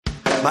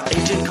My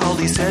agent called,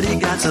 he said he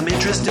got some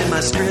interest in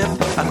my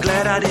script. I'm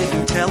glad I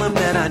didn't tell him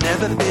that I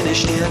never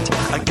finished it.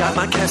 I got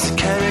my cast of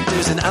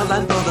characters and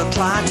outline for the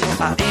plot.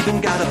 I even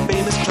got a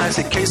famous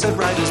classic case of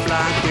writer's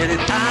block. Get it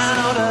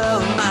out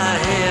of my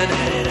head.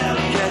 Get it out.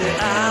 Get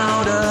it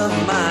out of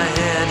my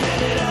head.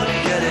 Get it out.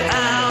 Get it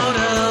out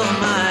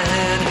of my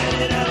head.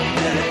 Get it out.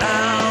 Get it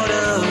out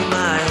of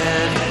my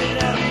head. Get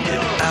it out. Get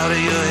it out of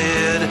your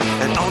head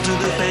and onto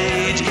the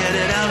page. Get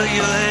it out of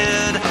your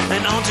head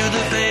and onto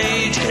the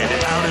page. Get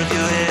it out of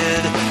your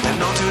head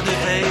and onto the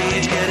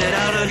page. Get it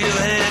out of your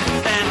head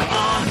and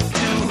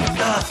onto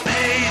the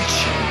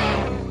page.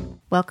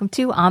 Welcome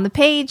to On the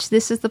Page.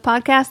 This is the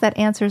podcast that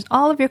answers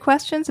all of your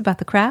questions about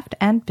the craft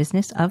and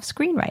business of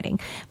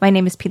screenwriting. My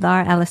name is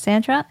Pilar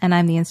Alessandra, and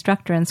I'm the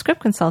instructor and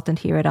script consultant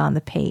here at On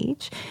the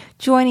Page.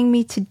 Joining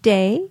me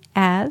today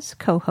as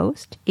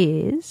co-host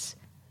is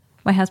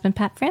my husband,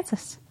 Pat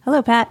Francis.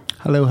 Hello, Pat.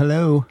 Hello,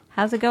 hello.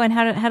 How's it going?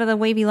 How do the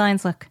wavy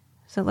lines look?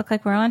 Does it look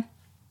like we're on?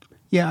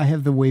 Yeah, I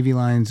have the wavy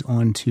lines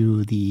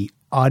onto the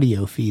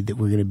audio feed that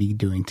we're going to be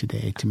doing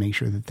today to make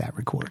sure that that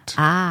records.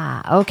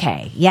 Ah,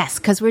 okay. Yes,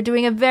 because we're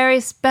doing a very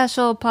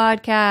special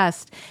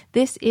podcast.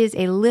 This is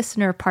a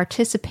listener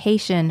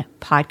participation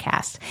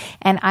podcast,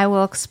 and I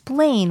will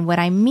explain what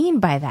I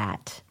mean by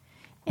that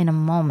in a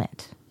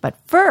moment. But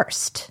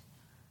first,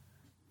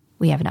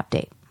 we have an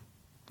update.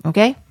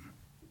 Okay?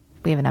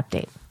 We have an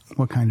update.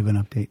 What kind of an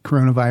update?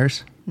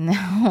 Coronavirus?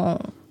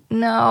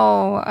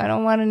 No, I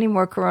don't want any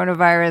more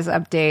coronavirus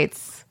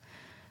updates.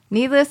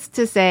 Needless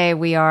to say,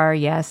 we are,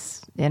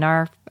 yes,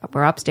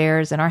 we're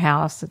upstairs in our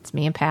house. It's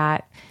me and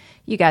Pat.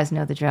 You guys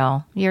know the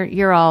drill.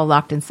 You're all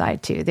locked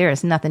inside too. There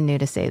is nothing new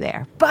to say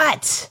there.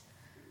 But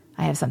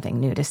I have something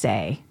new to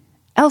say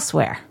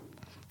elsewhere.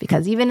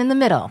 Because even in the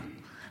middle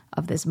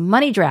of this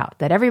money drought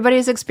that everybody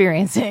is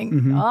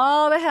experiencing,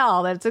 all the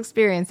hell that it's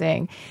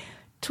experiencing,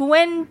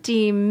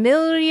 $20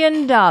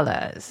 million.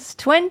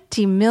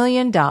 $20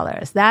 million.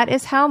 That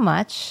is how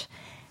much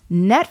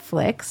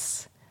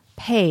Netflix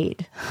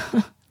paid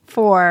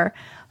for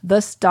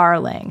The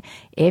Starling.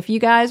 If you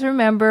guys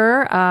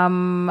remember,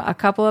 a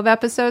couple of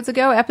episodes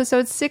ago,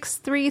 episode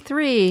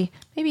 633,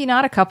 maybe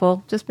not a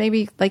couple, just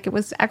maybe like it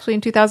was actually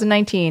in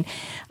 2019,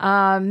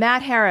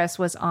 Matt Harris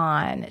was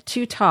on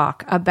to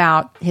talk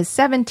about his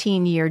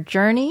 17-year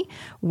journey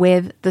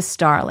with The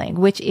Starling,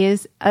 which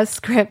is a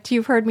script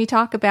you've heard me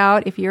talk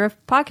about. If you're a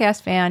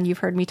podcast fan, you've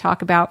heard me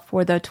talk about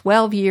for the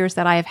 12 years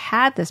that I have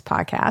had this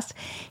podcast.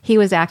 He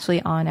was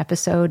actually on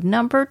episode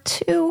number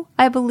 2,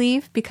 I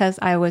believe, because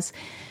I was...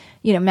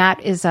 You know,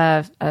 Matt is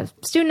a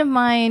student of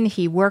mine.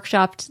 He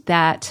workshopped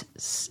that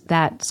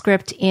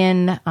script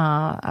in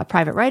a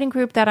private writing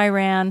group that I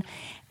ran,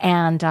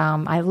 and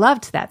I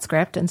loved that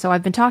script. And so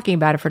I've been talking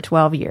about it for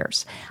 12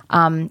 years.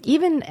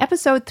 Even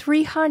episode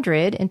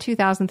 300 in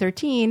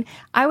 2013,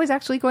 I was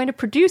actually going to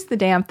produce the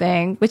damn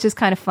thing, which is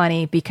kind of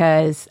funny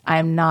because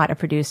I'm not a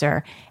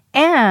producer.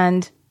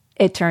 And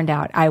it turned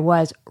out I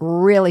was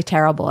really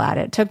terrible at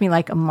it. It took me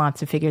like a month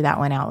to figure that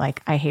one out.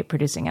 Like, I hate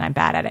producing and I'm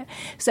bad at it.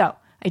 So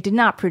I did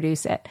not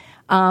produce it.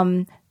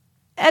 At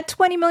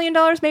 $20 million,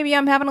 maybe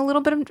I'm having a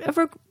little bit of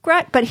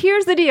regret. But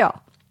here's the deal.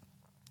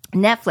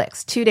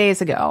 Netflix, 2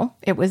 days ago,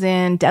 it was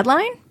in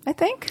Deadline, I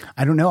think.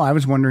 I don't know. I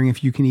was wondering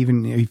if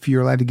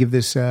you're allowed to give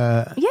this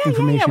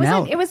information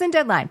out. It was in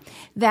Deadline.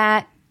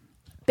 That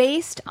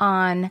based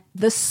on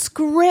the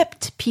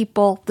script,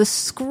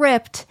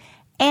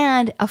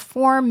 and a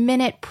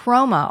 4-minute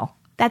promo.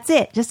 That's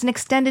it. Just an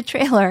extended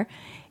trailer.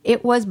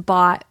 It was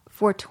bought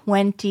for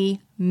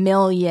 $20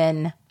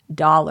 million.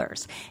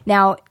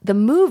 Now, the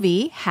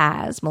movie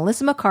has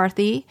Melissa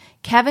McCarthy,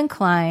 Kevin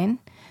Kline.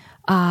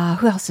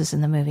 Who else is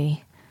in the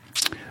movie?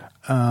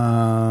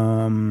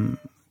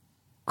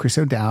 Chris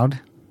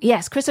O'Dowd.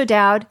 Yes, Chris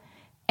O'Dowd.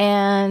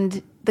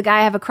 And the guy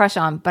I have a crush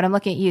on, but I'm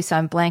looking at you, so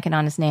I'm blanking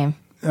on his name.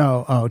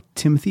 Oh,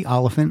 Timothy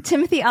Oliphant.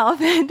 Timothy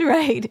Oliphant,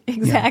 right.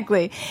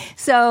 Exactly. Yeah.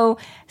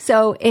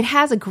 So it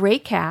has a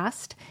great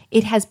cast.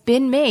 It has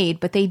been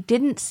made, but they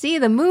didn't see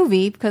the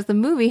movie because the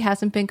movie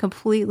hasn't been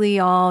completely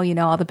all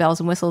the bells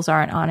and whistles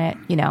aren't on it,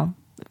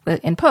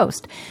 in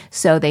post.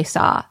 So they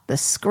saw the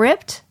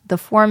script, the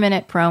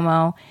 4-minute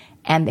promo,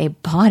 and they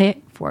bought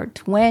it for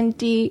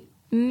 $20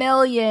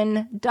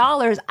 million.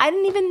 I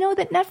didn't even know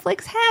that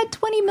Netflix had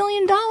 $20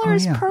 million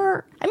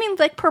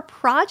per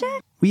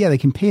project. Well, yeah, they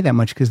can pay that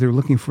much because they're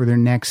looking for their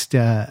next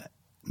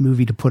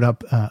movie to put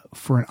up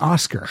for an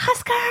Oscar.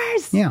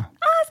 Oscars! Yeah.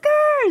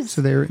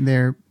 So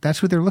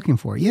that's what they're looking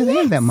for. Yeah, they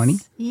have that money.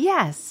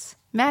 Yes.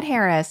 Matt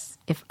Harris,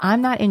 if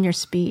I'm not in your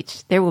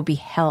speech, there will be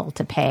hell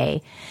to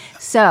pay.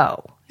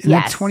 So, yes.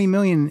 That's $20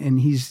 million, and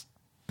he's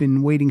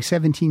been waiting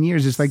 17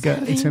 years. It's like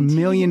it's $1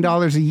 million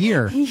a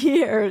year.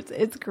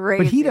 It's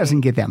crazy. But he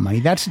doesn't get that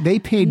money. They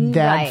paid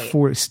that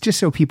for, just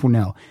so people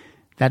know.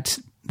 That's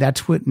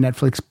what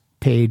Netflix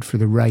paid for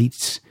the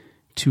rights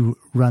to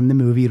run the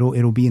movie.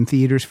 It'll be in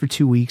theaters for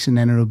 2 weeks, and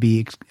then it'll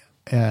be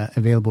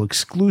available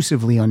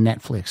exclusively on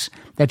Netflix.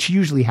 That's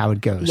usually how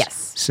it goes.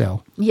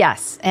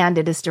 Yes, and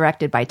it is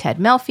directed by Ted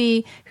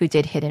Melfi, who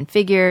did Hidden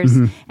Figures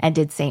and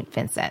did St.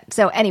 Vincent.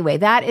 So anyway,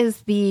 that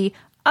is the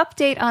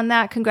update on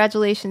that.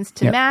 Congratulations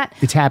to Yep. Matt.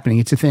 It's happening.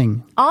 It's a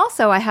thing.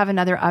 Also, I have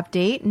another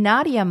update.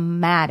 Nadia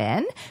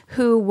Madden,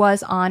 who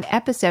was on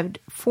episode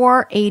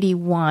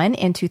 481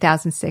 in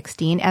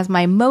 2016 as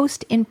my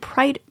most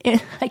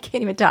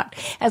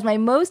as my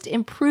most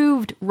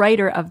improved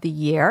writer of the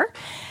year,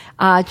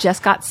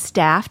 just got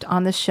staffed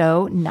on the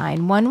show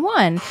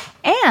 911.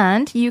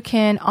 And you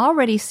can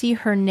already see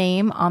her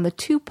name on the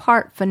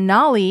 2-part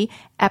finale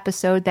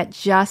episode that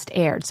just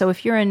aired. So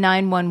if you're a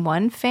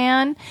 911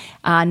 fan,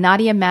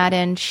 Nadia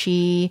Madden,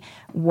 she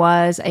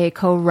was a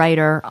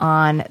co-writer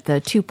on the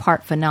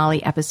 2-part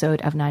finale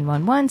episode of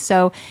 911.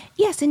 So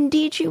yes,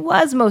 indeed, she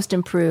was most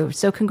improved.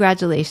 So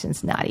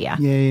congratulations, Nadia.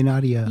 Yay,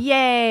 Nadia.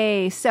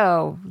 Yay.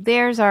 So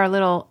there's our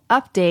little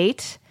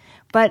update.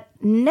 But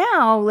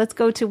now let's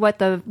go to what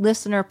the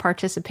listener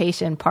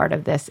participation part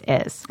of this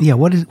is. Yeah,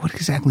 what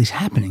exactly is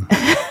happening?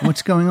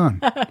 What's going on?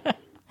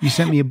 You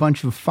sent me a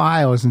bunch of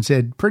files and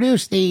said,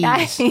 produce these.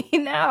 I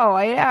know.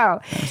 I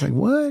was like,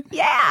 what?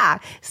 Yeah.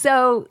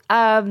 So,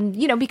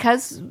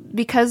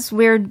 because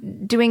we're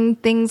doing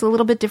things a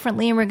little bit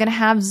differently and we're going to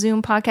have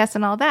Zoom podcasts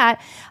and all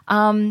that,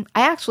 I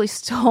actually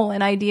stole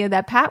an idea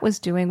that Pat was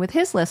doing with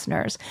his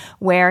listeners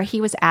where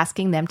he was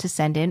asking them to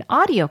send in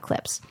audio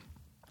clips.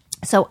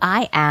 So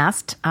I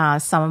asked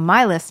some of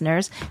my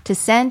listeners to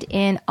send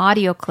in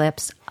audio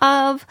clips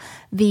of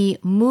the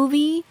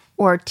movie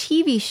or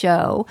TV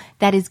show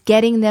that is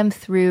getting them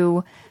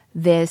through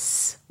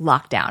this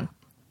lockdown.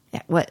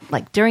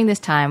 During this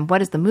time,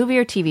 what is the movie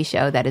or TV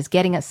show that is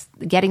getting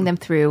them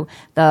through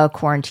the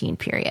quarantine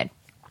period?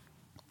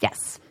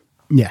 Yes.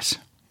 Yes.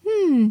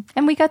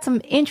 And we got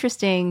some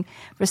interesting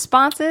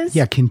responses.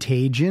 Yeah,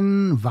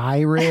 contagion,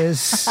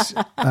 virus,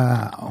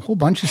 a whole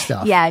bunch of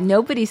stuff. Yeah,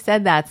 nobody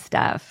said that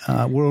stuff.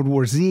 World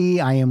War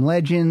Z, I Am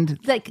Legend.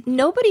 Like,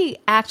 nobody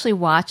actually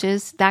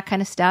watches that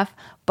kind of stuff.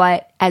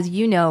 But as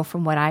you know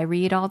from what I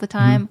read all the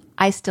time,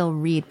 I still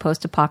read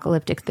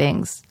post-apocalyptic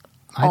things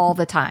all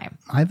the time.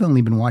 I've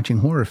only been watching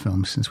horror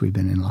films since we've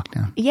been in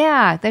lockdown.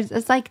 Yeah,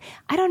 it's like,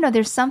 I don't know,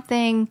 there's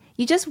something,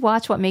 you just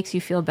watch what makes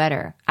you feel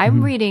better.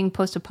 I'm reading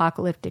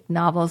post-apocalyptic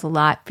novels a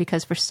lot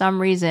because for some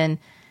reason,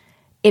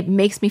 it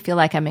makes me feel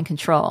like I'm in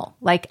control.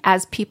 Like,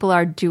 as people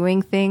are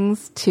doing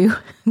things to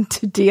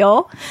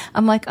deal,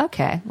 I'm like,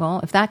 okay,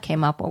 well, if that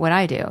came up, what would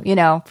I do?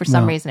 For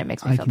some reason, it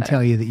makes me feel better. I can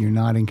tell you that you're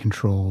not in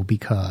control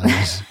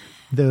because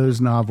those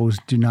novels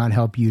do not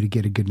help you to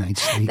get a good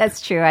night's sleep.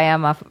 That's true. I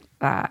am off.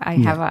 I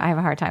have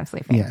a hard time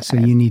sleeping. Yeah, so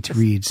you need to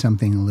read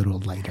something a little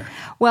lighter.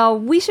 Well,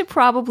 we should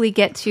probably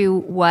get to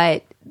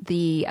what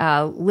the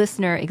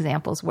listener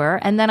examples were,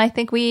 and then I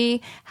think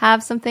we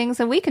have some things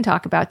that we can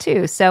talk about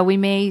too. So we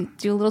may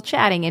do a little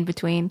chatting in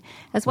between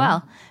as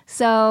well.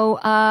 So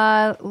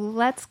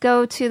let's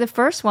go to the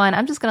first one.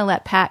 I'm just going to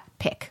let Pat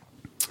pick.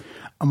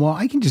 Well,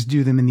 I can just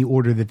do them in the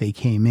order that they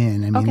came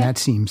in. I mean, Okay. that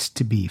seems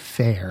to be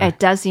fair. It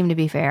does seem to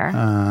be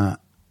fair.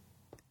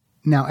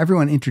 Now,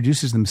 everyone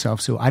introduces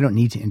themselves, so I don't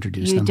need to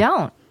introduce them. You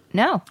don't.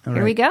 No. All Here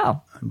right. we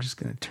go. I'm just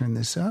going to turn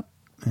this up,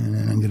 and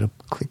then I'm going to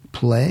click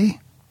play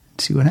and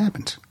see what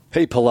happens.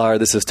 Hey, Pilar,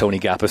 this is Tony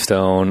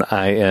Gapastone.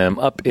 I am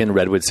up in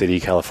Redwood City,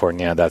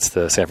 California. That's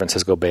the San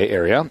Francisco Bay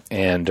Area.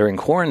 And during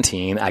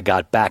quarantine, I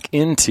got back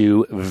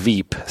into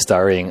Veep,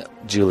 starring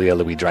Julia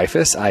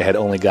Louis-Dreyfus. I had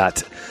only got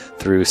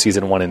through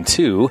season 1 and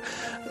 2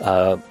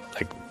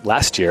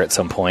 last year at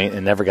some point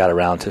and never got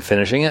around to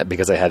finishing it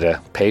because I had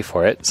to pay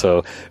for it.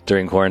 So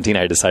during quarantine,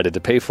 I decided to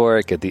pay for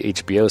it, get the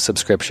HBO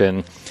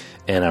subscription,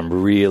 and I'm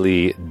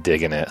really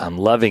digging it. I'm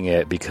loving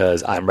it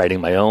because I'm writing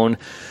my own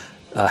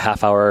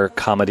half-hour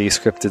comedy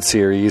scripted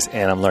series,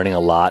 and I'm learning a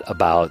lot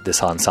about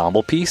this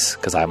ensemble piece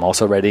because I'm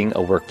also writing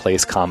a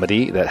workplace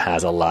comedy that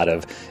has a lot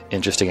of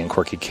interesting and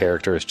quirky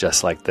characters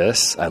just like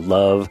this. I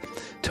love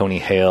Tony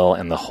Hale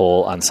and the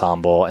whole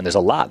ensemble, and there's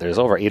a lot. There's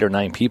over 8 or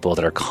 9 people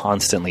that are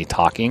constantly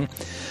talking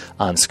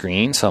on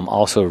screen, so I'm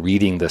also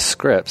reading the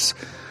scripts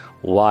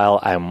while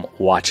I'm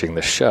watching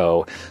the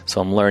show. So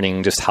I'm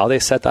learning just how they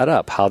set that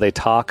up, how they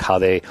talk, how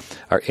they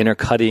are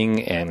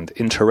intercutting and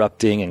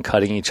interrupting and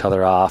cutting each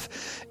other off.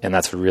 And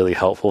that's really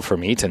helpful for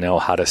me to know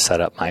how to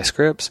set up my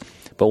scripts.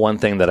 But one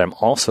thing that I'm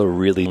also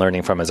really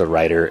learning from as a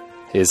writer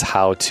is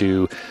how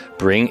to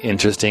bring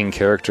interesting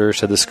characters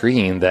to the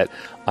screen that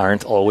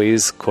aren't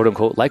always quote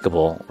unquote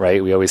likable,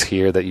 right? We always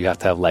hear that you have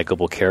to have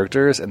likable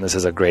characters. And this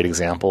is a great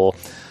example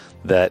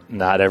that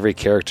not every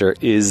character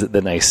is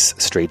the nice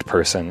straight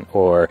person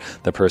or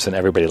the person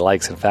everybody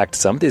likes. In fact,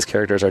 some of these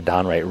characters are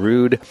downright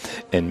rude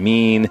and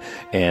mean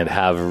and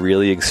have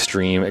really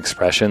extreme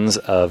expressions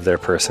of their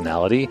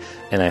personality.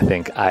 And I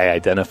think I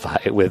identify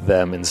with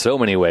them in so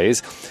many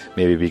ways,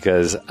 maybe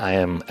because I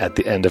am at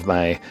the end of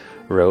my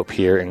rope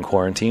here in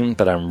quarantine,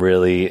 but I'm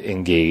really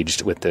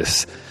engaged with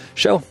this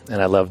show.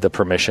 And I love the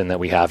permission that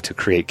we have to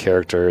create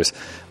characters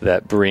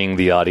that bring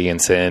the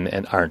audience in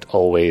and aren't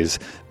always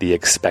the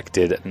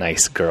expected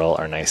nice girl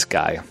or nice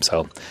guy.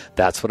 So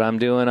that's what I'm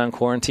doing on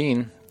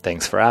quarantine.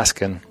 Thanks for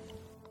asking.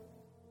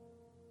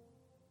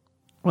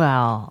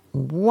 Well,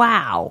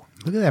 wow.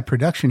 Look at that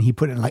production he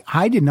put in. Like,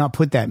 I did not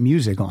put that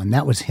music on.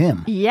 That was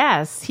him.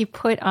 Yes, he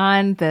put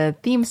on the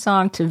theme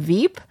song to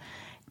Veep,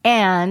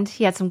 and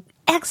he had some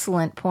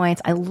excellent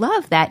points. I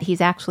love that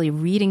he's actually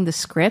reading the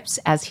scripts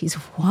as he's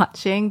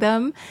watching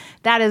them.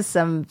 That is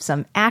some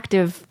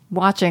active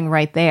watching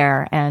right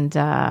there. And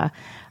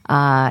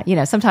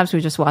sometimes we're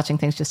just watching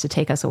things just to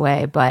take us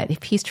away. But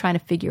if he's trying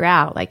to figure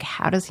out, like,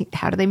 how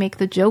do they make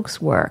the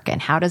jokes work,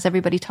 and how does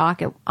everybody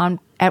talk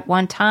at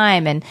one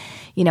time, and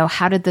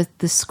how did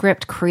the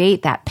script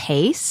create that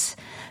pace?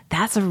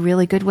 That's a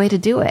really good way to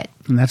do it.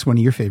 And that's one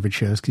of your favorite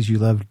shows because you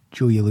love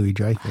Julia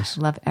Louis-Dreyfus.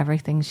 Love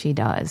everything she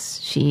does.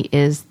 She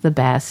is the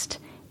best.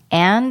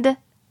 And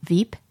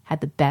Veep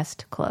had the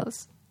best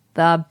clothes.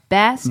 The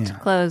best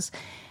clothes.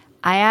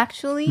 I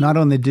actually... Not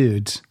on the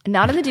dudes.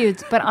 Not on the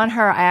dudes, but on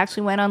her. I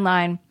actually went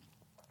online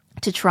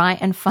to try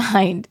and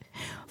find,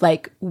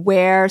 like,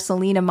 where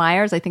Selena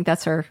Myers, I think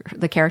that's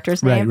the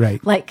character's name.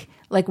 Right.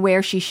 Like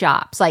where she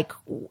shops. Like,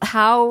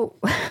 how...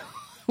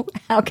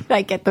 How can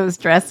I get those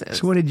dresses?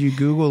 So what did you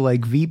Google,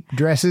 like Veep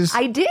dresses?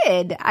 I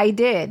did.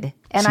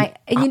 And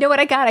you know what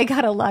I got? I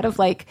got a lot of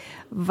like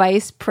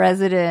vice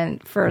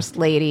president, first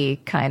lady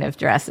kind of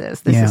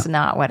dresses. This is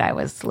not what I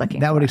was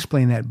looking for. That would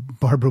explain that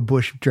Barbara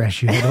Bush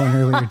dress you had on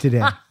earlier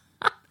today.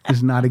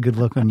 It's not a good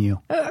look on you.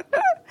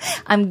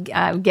 I'm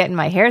getting,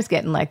 my hair's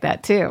getting like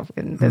that too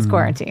in this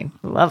quarantine.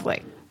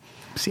 Lovely.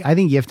 See, I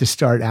think you have to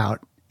start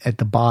out at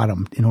the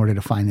bottom in order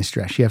to find this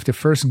dress. You have to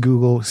first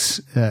Google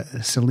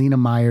Selena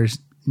Myers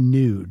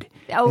nude,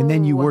 and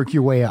then you work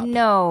your way up.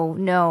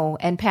 No.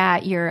 And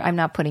Pat, I'm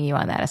not putting you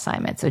on that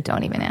assignment, so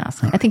don't even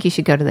ask. I think you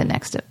should go to the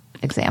next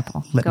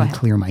example. Let me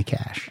clear my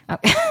cache.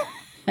 Okay.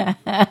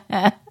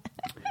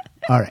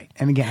 All right.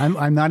 And again,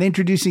 I'm not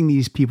introducing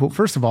these people.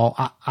 First of all,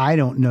 I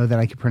don't know that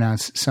I could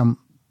pronounce some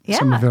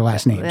of their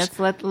last names.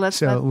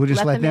 We'll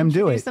just let them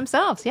do it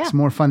themselves. Yeah. It's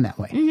more fun that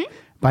way. Mm-hmm.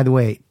 By the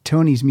way,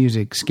 Tony's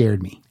music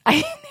scared me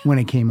when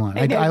it came on.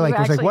 I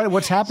was like,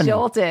 what's happening?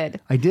 Jolted.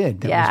 I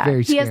did. That was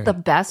very scary. He has the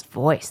best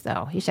voice,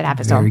 though. He should have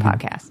his own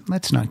podcast.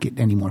 Let's not get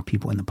any more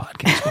people in the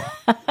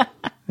podcast.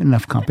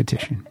 Enough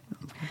competition.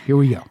 Here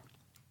we go.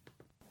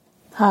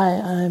 Hi,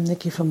 I'm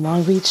Nikki from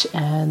Long Beach,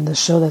 and the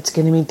show that's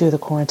getting me through the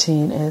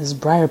quarantine is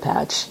Briar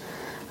Patch,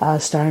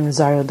 starring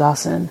Rosario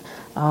Dawson.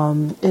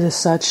 It is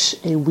such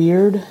a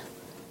weird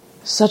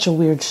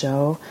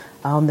show.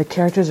 The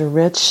characters are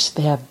rich.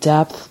 They have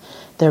depth.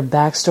 Their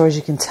backstories,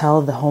 you can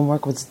tell the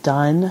homework was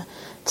done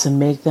to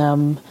make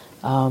them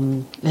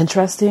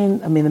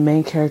interesting. I mean, the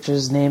main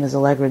character's name is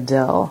Allegra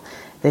Dill.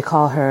 They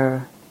call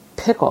her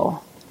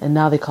Pickle, and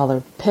now they call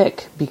her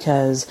Pick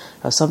because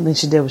of something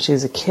she did when she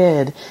was a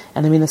kid.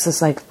 And I mean, it's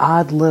just like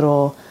odd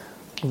little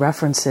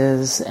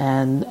references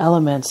and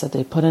elements that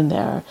they put in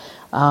there.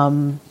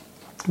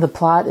 The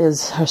plot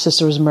is her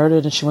sister was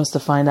murdered and she wants to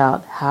find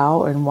out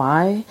how and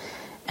why.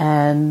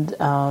 And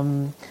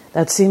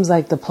that seems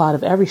like the plot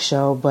of every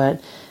show, but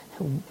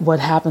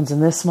what happens in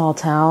this small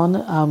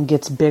town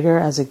gets bigger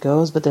as it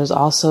goes. But there's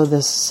also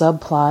this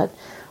subplot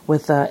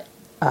with a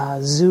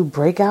zoo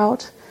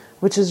breakout,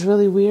 which is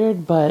really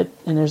weird. And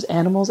there's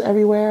animals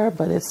everywhere,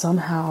 but it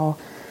somehow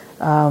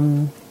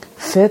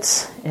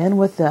fits in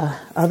with the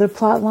other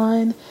plot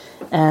line.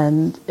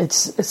 And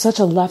it's such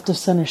a left of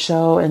center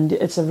show, and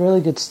it's a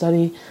really good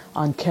study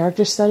on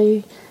character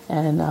study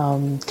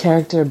and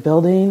character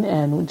building,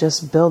 and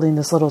just building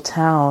this little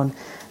town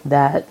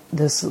that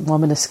this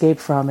woman escaped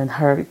from, and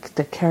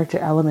the character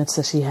elements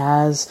that she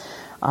has,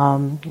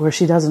 where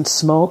she doesn't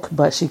smoke,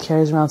 but she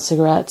carries around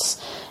cigarettes,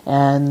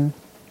 and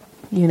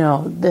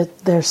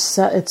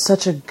it's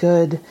such a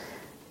good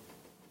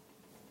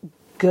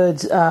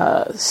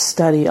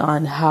study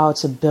on how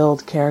to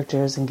build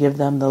characters and give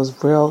them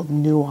those real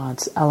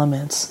nuanced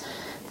elements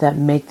that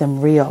make them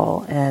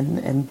real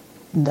and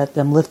let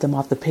them lift them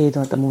off the page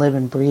and let them live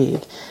and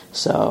breathe.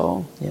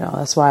 So,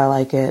 that's why I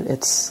like it.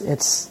 It's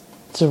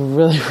a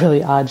really,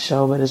 really odd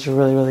show, but it's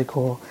really, really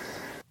cool.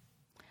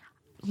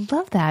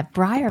 Love that.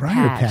 Briar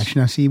Patch.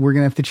 Now, see, we're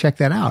going to have to check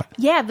that out.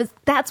 Yeah, but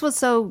that's what's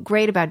so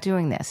great about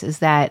doing this is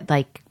that,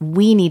 like,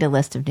 we need a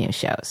list of new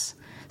shows.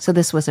 So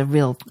this was a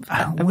real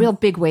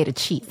big way to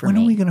cheat for me.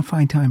 When are we going to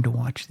find time to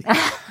watch these?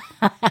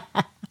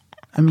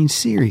 I mean,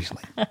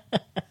 seriously.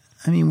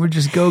 I mean, we're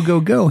just go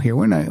here.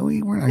 We're not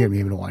going to be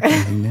able to watch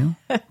anything new.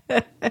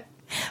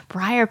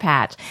 Briar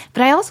Patch.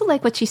 But I also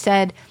like what she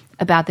said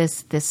about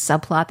this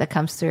subplot that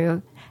comes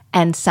through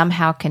and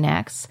somehow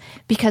connects,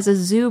 because a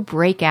zoo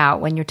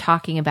breakout, when you're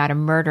talking about a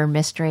murder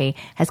mystery,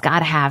 has got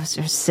to have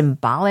sort of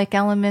symbolic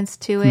elements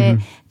to it,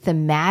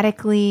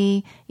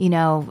 thematically,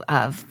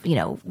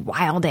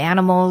 wild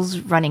animals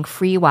running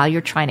free while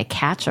you're trying to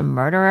catch a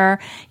murderer,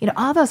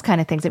 all those kind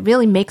of things. It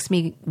really makes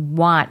me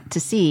want to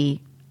see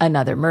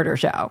another murder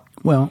show.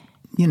 Well,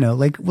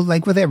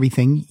 like with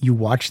everything, you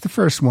watch the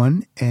first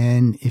one,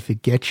 and if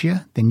it gets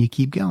you, then you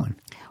keep going.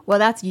 Well,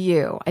 that's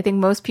you. I think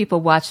most people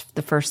watch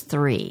the first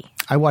 3.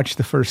 I watch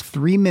the first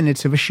 3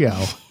 minutes of a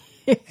show,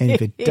 and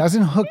if it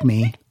doesn't hook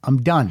me,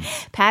 I'm done.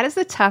 Pat is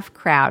a tough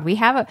crowd. We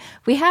have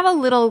a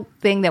little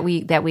thing that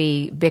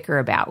we bicker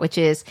about, which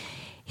is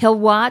He'll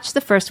watch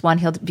the first one.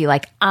 He'll be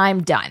like,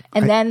 I'm done.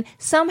 And then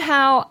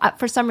somehow,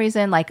 for some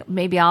reason, like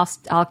maybe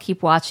I'll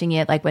keep watching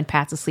it like when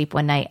Pat's asleep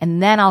one night. And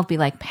then I'll be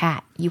like,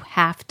 Pat, you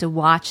have to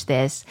watch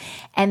this.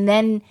 And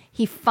then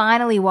he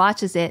finally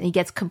watches it and he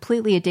gets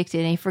completely addicted.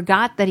 And he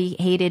forgot that he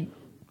hated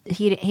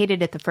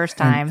it the first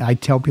time. And I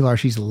tell Pilar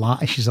she's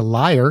a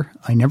liar.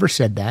 I never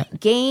said that.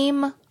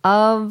 Game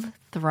of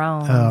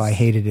Thrones. Oh, I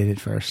hated it at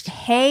first.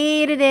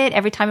 Hated it.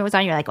 Every time it was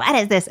on, you're like, what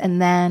is this?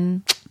 And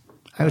then...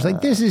 I was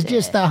like, this is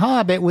just The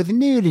Hobbit with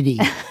nudity.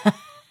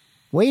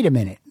 Wait a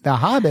minute. The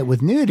Hobbit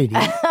with nudity?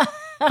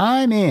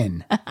 I'm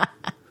in.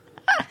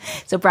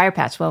 So Briar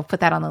Patch, we'll put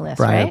that on the list,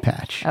 Briar right?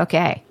 Patch.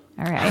 Okay.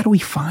 All right. How do we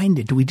find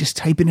it? Do we just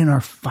type it in our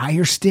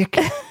Fire Stick?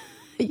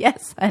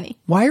 Yes, honey.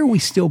 Why are we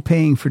still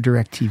paying for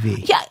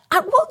DirecTV? Yeah,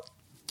 well,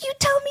 you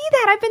tell me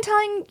that. I've been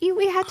telling you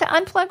we had to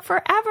unplug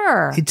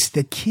forever. It's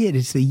the kid.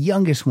 It's the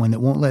youngest one that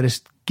won't let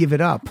us give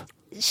it up.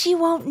 She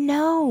won't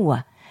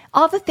know.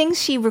 All the things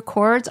she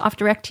records off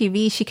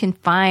DirecTV, she can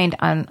find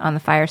on the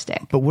Fire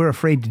Stick. But we're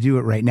afraid to do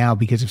it right now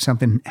because if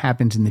something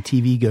happens and the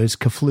TV goes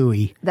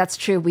kaflooey. That's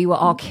true. We will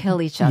all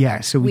kill each other. Yeah,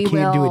 so we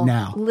can't do it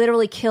now.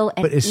 Literally kill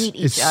and eat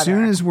each other. As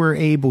soon as we're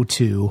able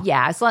to get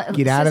out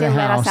of the house,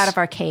 let us out of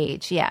our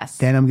cage. Yes.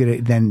 Then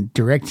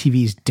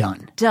DirecTV's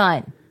done.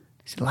 Done.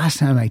 So last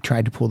time I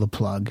tried to pull the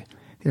plug,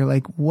 they're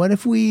like, what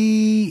if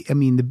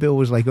the bill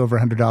was like over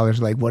 $100.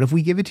 Like, what if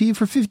we give it to you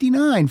for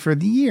 $59 for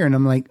the year? And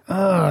I'm like,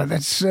 oh,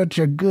 that's such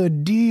a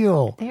good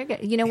deal.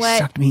 You know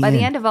what? By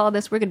the end of all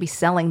this, we're going to be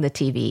selling the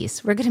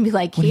TVs. We're going to be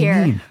like, what here. Do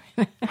you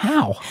mean?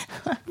 How?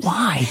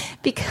 Why?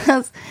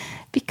 Because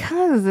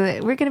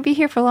we're going to be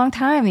here for a long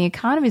time. The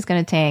economy's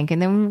going to tank, and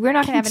then we're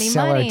not going to have any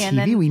money. Sell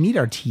our TV. We need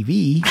our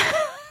TV.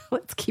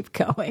 Let's keep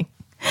going.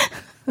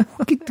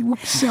 We'll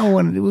sell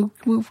one.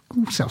 We'll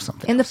sell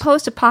something. In the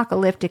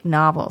post-apocalyptic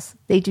novels,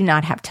 they do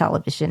not have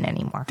television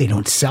anymore. They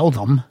don't sell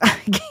them.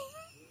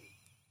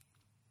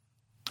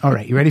 All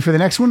right, you ready for the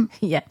next one?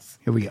 Yes.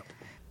 Here we go.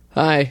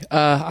 Hi,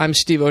 I'm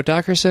Steve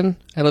O'Dockerson.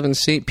 I live in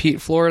St. Pete,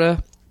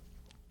 Florida,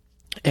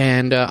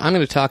 and I'm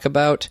going to talk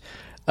about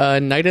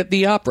Night at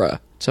the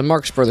Opera. It's a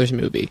Marx Brothers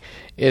movie.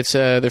 It's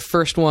the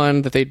first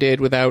one that they did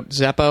without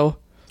Zeppo.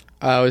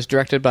 It was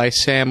directed by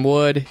Sam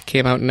Wood.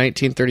 Came out in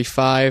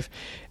 1935.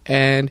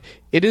 And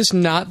it is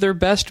not their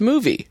best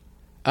movie.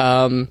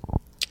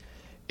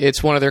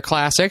 It's one of their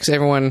classics.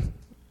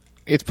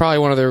 It's probably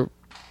one of their,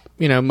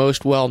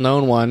 most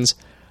well-known ones.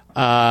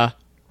 And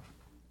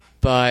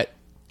I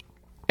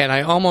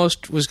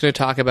almost was going to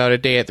talk about A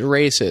Day at the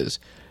Races.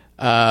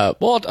 I'll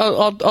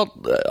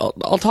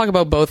talk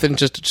about both in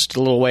just a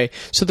little way.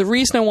 So the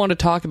reason I want to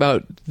talk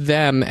about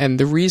them and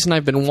the reason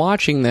I've been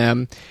watching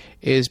them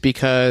is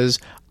because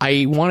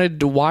I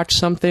wanted to watch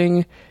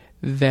something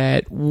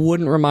that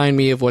wouldn't remind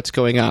me of what's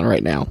going on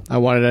right now. I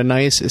wanted a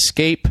nice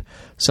escape,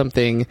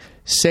 something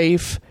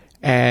safe,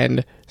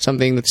 and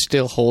something that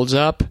still holds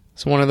up.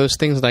 It's one of those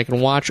things that I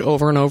can watch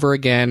over and over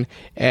again,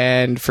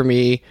 and for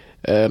me,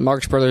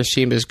 Marx Brothers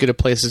seemed as good a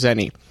place as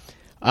any.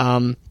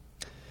 What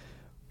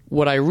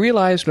I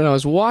realized when I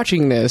was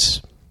watching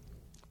this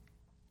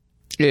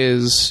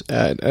is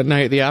A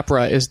Night at the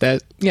Opera is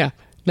that,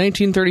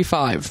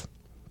 1935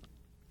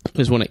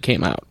 is when it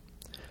came out.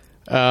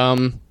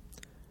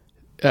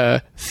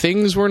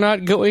 Things were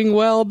not going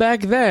well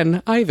back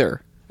then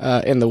either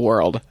in the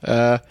world.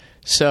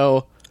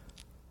 So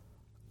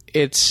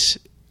it's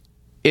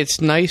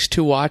nice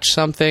to watch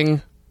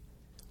something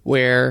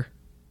where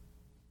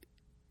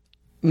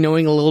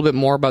knowing a little bit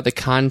more about the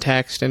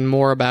context and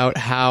more about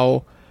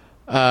how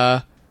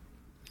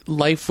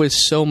life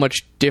was so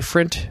much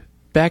different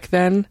back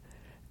then,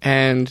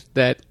 and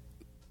that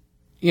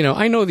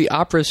I know the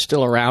opera is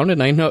still around,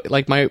 and I know,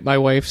 like, my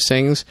wife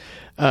sings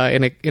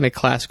in a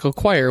classical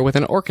choir with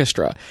an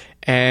orchestra,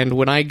 and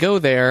when I go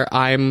there,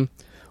 I'm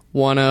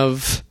one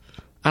of,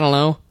 I don't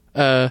know,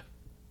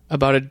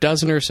 about a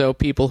dozen or so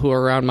people who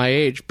are around my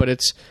age, but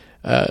it's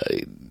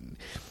a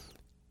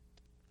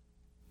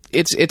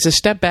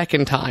step back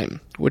in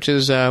time, which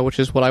is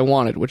what I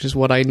wanted, which is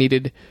what I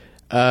needed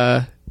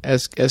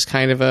as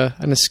kind of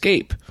an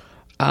escape,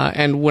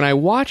 and when I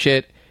watch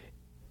it,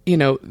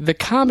 the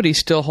comedy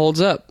still holds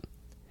up.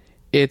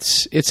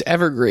 It's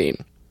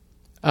evergreen,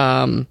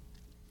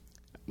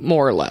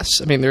 more or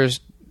less. I mean, there's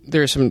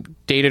some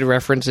dated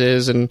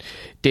references and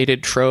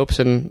dated tropes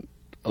and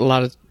a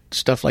lot of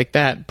stuff like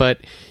that, but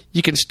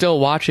you can still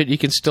watch it, you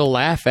can still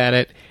laugh at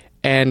it,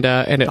 and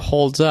it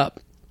holds up.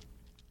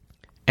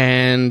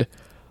 And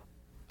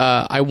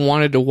I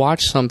wanted to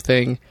watch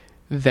something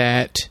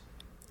that,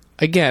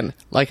 again,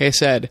 like I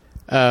said,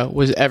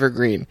 was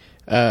evergreen,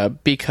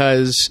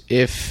 because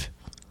if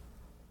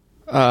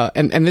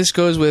and this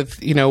goes with,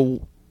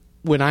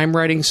 when I'm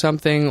writing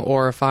something,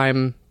 or if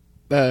I'm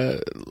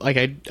like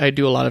I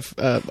do a lot of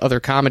other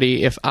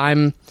comedy, if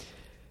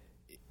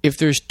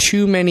there's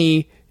too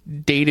many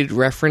dated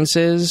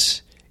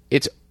references,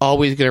 it's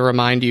always going to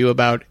remind you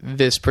about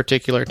this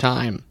particular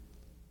time.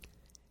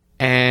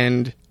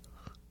 And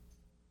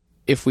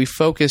if we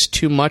focus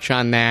too much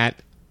on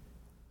that,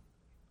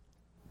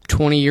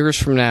 20 years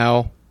from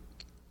now,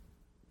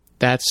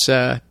 that's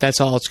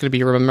all it's going to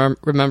be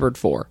remembered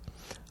for.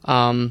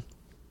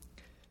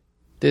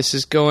 This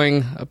is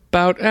going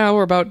about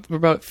we're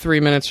about 3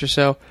 minutes or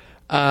so.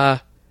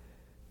 But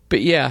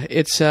yeah,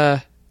 it's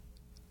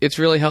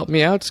really helped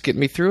me out. It's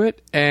getting me through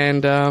it,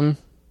 and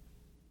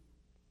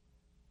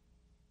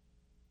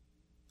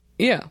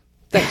yeah,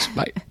 thanks.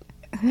 Bye.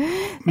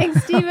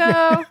 Thanks,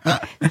 Steve-O.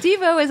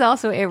 Steve-O is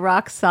also a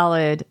rock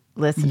solid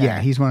listener. Yeah,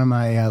 he's one of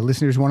my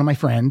listeners, one of my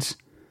friends,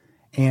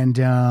 and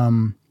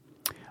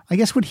I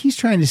guess what he's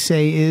trying to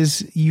say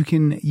is you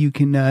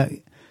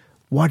can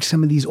watch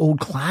some of these old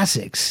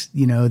classics,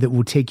 that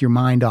will take your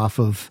mind off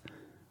of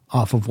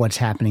what's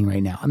happening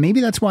right now.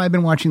 Maybe that's why I've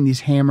been watching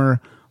these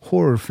Hammer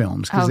horror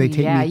films, because they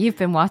take me. You've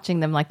been watching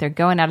them like they're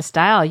going out of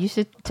style. You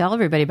should tell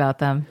everybody about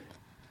them.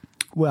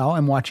 Well,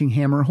 I'm watching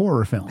Hammer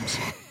horror films.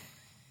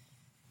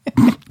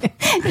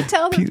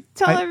 tell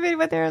everybody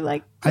what they're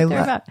like. They're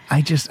about.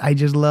 I just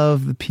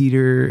love the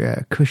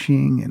Peter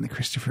Cushing and the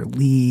Christopher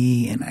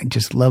Lee, and I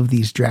just love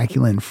these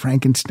Dracula and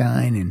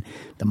Frankenstein and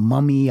the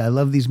Mummy. I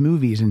love these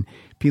movies, and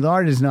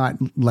Pilar does not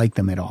like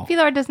them at all.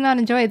 Pilar does not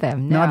enjoy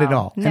them. No, not at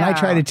all. No. And I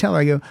try to tell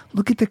her, I go,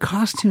 look at the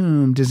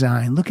costume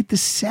design, look at the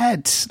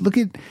sets,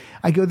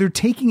 they're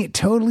taking it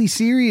totally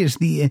serious.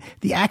 The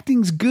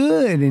acting's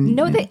good, and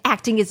the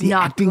acting is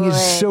not acting good.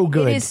 is so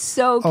good. It is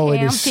so campy. Oh,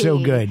 it is so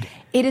good.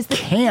 It is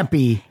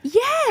campy.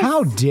 Yes.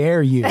 How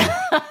dare you?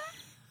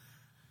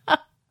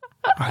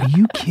 Are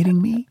you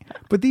kidding me?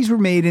 But these were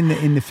made in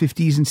the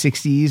 50s and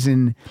 60s,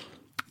 and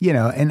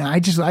and I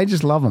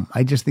just love them.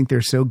 I just think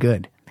they're so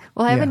good.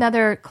 Well, I have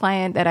another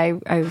client that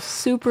I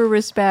super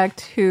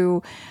respect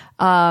who,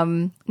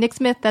 Nick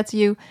Smith, that's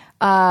you,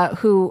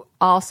 who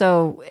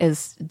also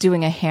is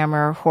doing a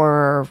Hammer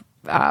horror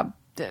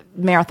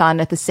marathon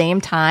at the same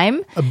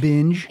time. A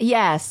binge?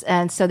 Yes.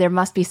 And so there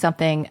must be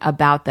something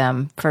about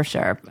them for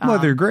sure. Well,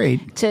 they're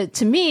great.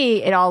 To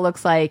me, it all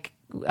looks like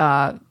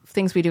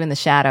Things We Do in the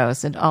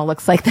Shadows. It all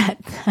looks like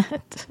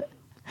that.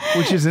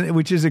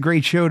 Which is a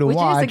great show to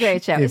watch. Which is a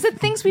great show. Is it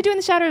Things We Do in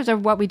the Shadows or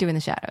What We Do in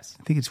the Shadows?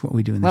 I think it's What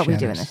We Do in the Shadows. What We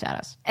Do in the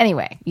Shadows.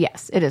 Anyway,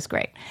 yes, it is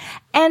great.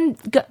 And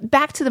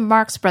back to the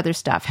Marx Brothers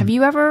stuff. Have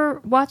you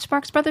ever watched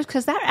Marx Brothers?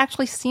 Because that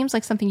actually seems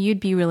like something you'd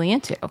be really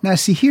into. Now,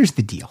 see, here's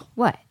the deal.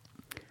 What?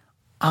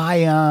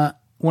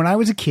 When I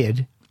was a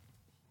kid,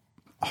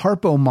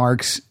 Harpo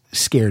Marx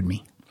scared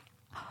me.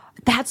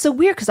 That's so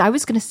weird, because I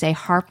was going to say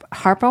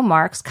Harpo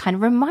Marx kind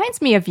of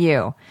reminds me of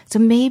you. So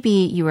maybe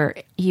you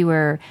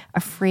were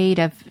afraid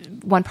of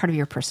one part of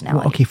your personality.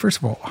 Well, okay, first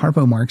of all,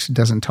 Harpo Marx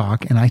doesn't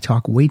talk, and I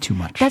talk way too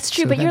much. That's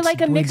true, but you're like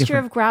a mixture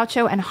of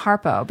Groucho and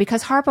Harpo,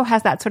 because Harpo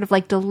has that sort of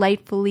like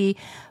delightfully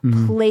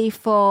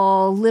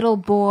playful little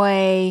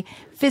boy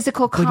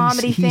physical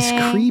comedy thing.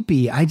 He's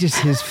creepy.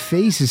 His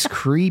face is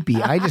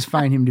creepy. I just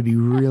find him to be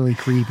really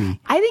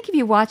creepy. I think if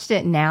you watched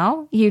it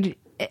now,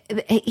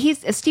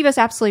 Steve is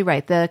absolutely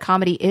right. The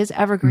comedy is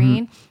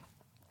evergreen.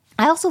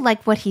 I also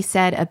like what he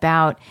said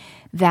about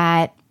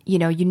that, you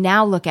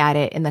now look at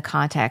it in the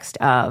context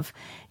of,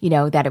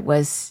 that it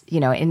was,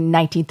 in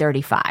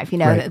 1935,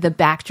 right. the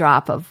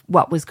backdrop of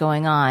what was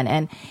going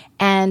on.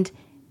 And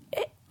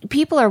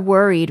people are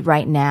worried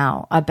right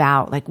now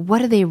about like,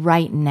 what do they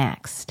write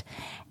next?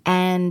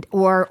 And,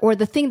 or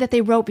the thing that they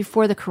wrote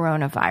before the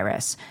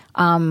coronavirus,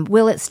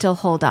 will it still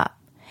hold up?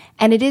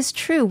 And it is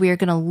true, we are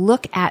going to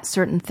look at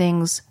certain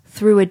things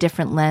through a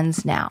different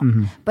lens now.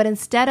 But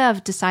instead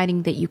of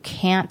deciding that you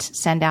can't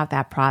send out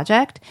that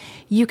project,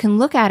 you can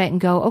look at it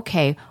and go,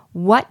 okay,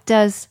 what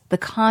does the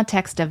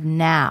context of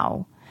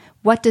now,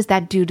 what does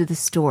that do to the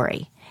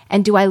story?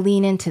 And do I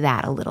lean into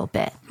that a little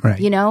bit? Right.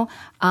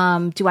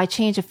 Do I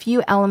change a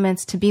few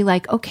elements to be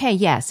like, okay,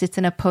 yes, it's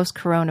in a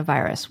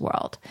post-coronavirus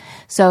world.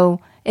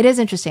 So it is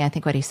interesting, I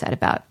think, what he said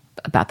about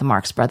the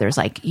Marx Brothers.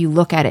 Like, you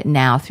look at it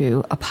now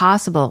through a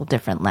possible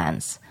different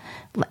lens.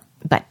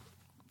 But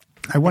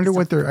I wonder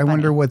what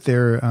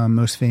their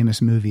most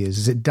famous movie is.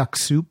 Is it Duck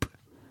Soup?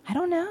 I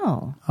don't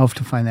know. I'll have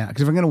to find out,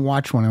 because if I'm going to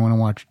watch one, I want to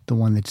watch the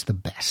one that's the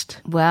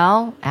best.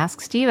 Well, ask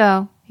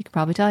Steve-O. He could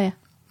probably tell you.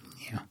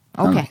 Yeah.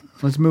 Okay. Right,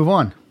 let's move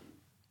on.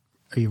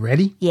 Are you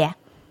ready? Yeah.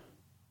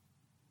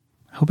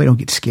 I hope I don't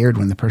get scared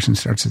when the person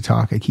starts to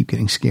talk. I keep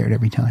getting scared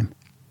every time.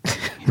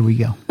 Here we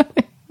go.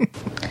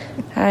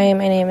 Hi,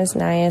 my name is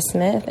Naya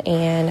Smith,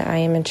 and I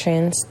am a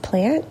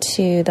transplant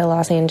to the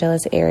Los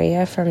Angeles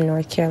area from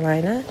North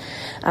Carolina.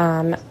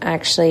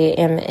 Actually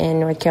am in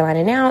North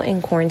Carolina now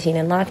in quarantine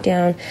and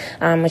lockdown,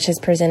 which has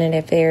presented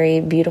a very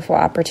beautiful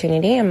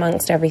opportunity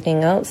amongst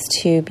everything else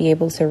to be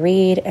able to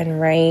read and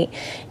write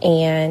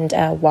and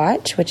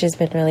watch, which has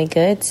been really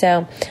good.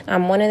 So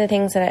one of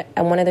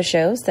the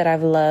shows that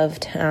I've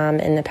loved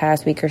in the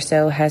past week or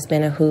so has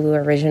been a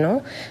Hulu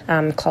original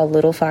called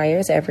Little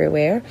Fires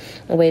Everywhere,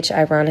 which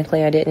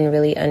ironically I didn't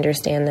really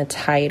understand the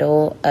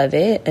title of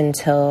it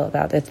until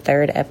about the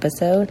third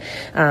episode.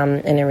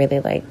 And it really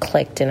like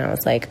clicked, and I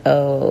was like,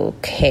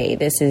 okay,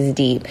 this is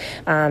deep.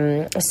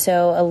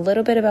 So a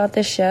little bit about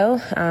the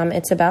show.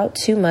 It's about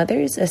two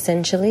mothers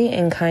essentially,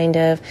 and kind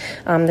of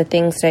the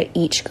things that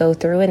each go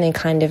through, and they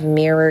kind of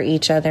mirror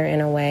each other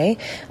in a way.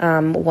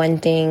 One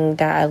thing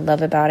that I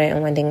love about it,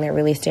 and one thing that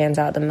really stands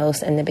out the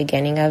most in the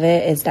beginning of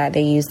it, is that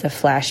they use the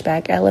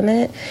flashback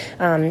element.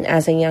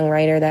 As a young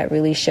writer, that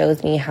really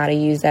shows me how to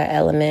use that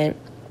element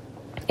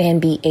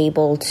and be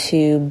able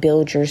to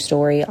build your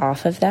story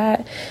off of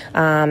that.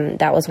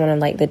 That was one of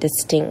like the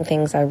distinct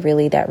things that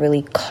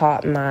really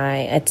caught my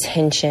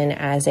attention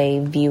as a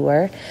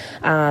viewer.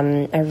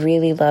 I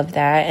really love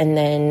that. And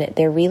then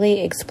they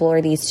really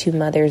explore these two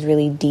mothers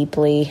really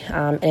deeply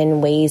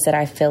in ways that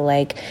I feel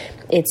like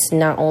it's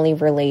not only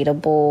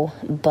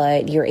relatable,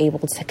 but you're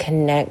able to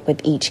connect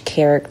with each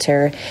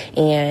character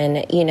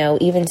and, you know,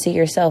 even see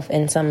yourself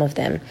in some of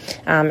them.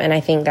 And I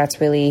think that's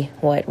really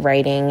what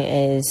writing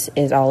is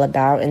all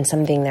about. And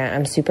something that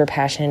I'm super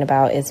passionate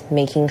about is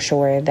making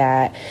sure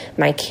that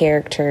my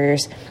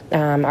characters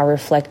are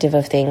reflective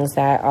of things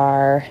that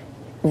are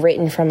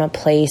written from a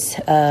place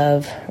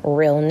of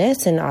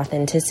realness and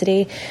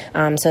authenticity,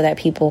 so that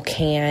people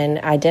can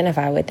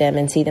identify with them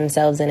and see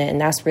themselves in it. And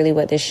that's really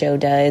what this show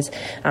does.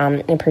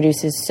 It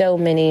produces so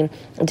many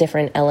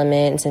different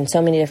elements and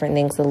so many different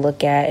things to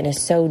look at, and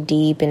it's so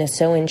deep and it's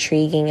so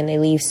intriguing, and they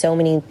leave so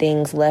many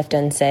things left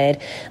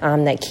unsaid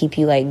that keep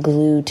you like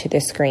glued to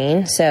the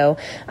screen. So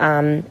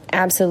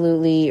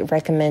absolutely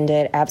recommend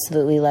it,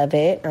 absolutely love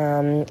it,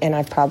 and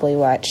I've probably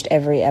watched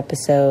every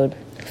episode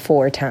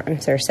 4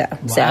 times or so.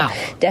 Wow. So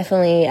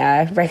definitely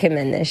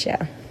recommend this show.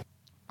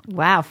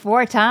 Wow,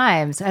 4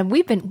 times. And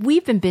we've been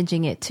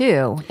binging it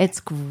too.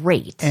 It's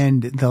great.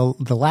 And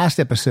the last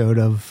episode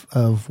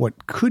of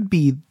what could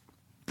be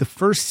the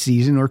first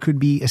season or could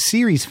be a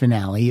series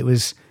finale,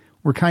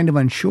 we're kind of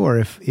unsure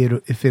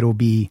if it'll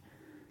be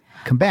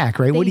come back,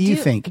 right? What do you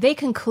think? They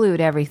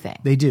conclude everything.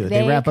 They do.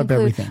 They wrap up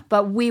everything.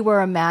 But we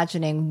were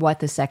imagining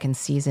what the second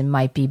season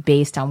might be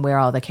based on where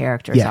all the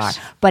characters Yes.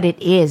 are. But it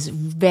is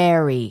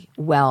very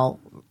well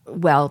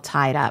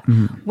tied up.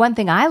 Mm-hmm. One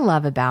thing I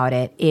love about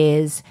it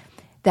is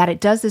that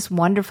it does this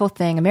wonderful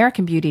thing.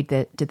 American Beauty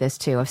did this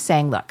too, of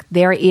saying, look,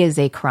 there is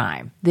a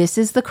crime. This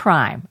is the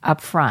crime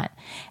up front.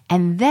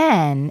 And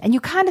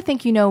you kind of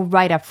think you know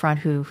right up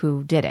front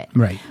who did it.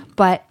 Right.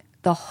 But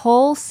the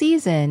whole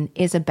season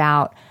is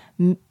about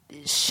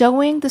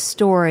showing the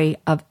story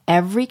of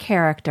every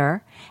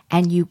character,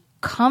 and you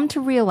come to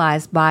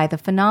realize by the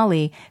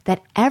finale that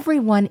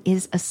everyone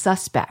is a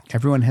suspect.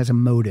 Everyone has a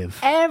motive.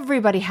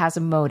 Everybody has a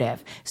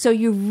motive. So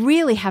you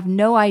really have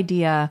no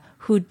idea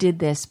who did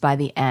this by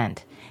the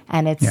end.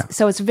 And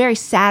so it's very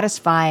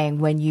satisfying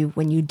when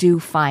you do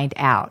find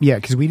out. Yeah,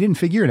 because we didn't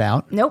figure it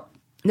out. Nope.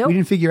 We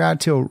didn't figure out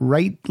till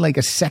right like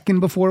a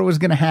second before it was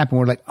going to happen.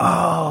 We're like,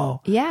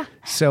 oh. Yeah.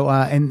 So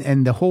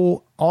and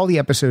all the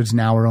episodes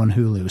now are on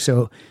Hulu.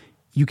 So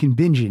you can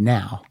binge it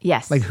now.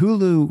 Yes. Like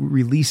Hulu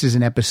releases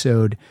an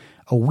episode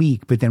a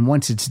week, but then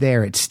once it's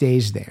there, it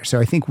stays there. So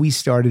I think we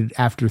started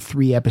after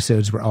 3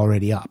 episodes were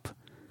already up.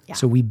 Yeah.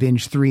 So we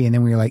binged 3 and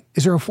then we were like,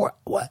 is there a 4?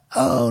 What?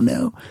 Oh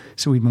no.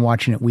 So we've been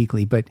watching it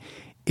weekly, but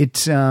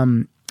it's,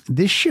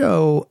 this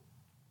show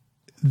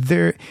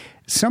there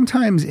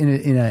sometimes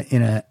in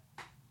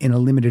a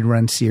limited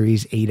run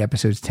series, 8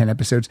 episodes, 10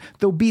 episodes,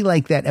 there'll be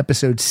like that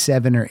episode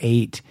 7 or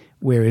 8,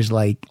 where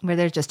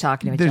they're just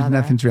talking to each other.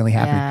 Nothing's really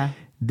happening. Yeah.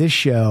 This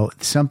show,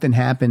 something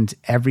happens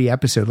every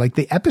episode. Like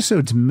the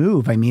episodes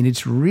move. I mean,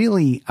 it's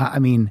really, I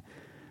really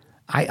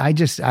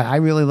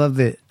loved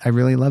it. I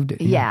really loved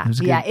it. Yeah. It was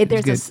good.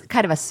 There's a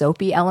kind of a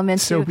soapy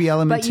element to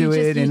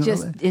it. You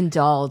just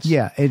indulge.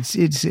 Yeah. It's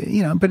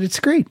but it's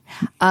great.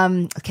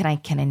 Can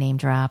I name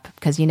drop?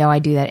 Because I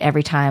do that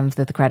every time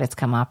that the credits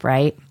come up,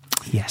 right?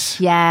 Yes.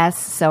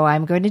 So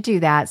I'm going to do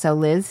that. So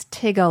Liz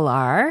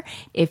Tigalar,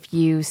 if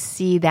you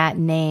see that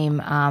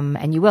name,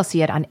 and you will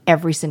see it on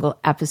every single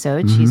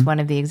episode, she's one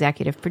of the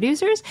executive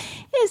producers,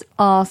 is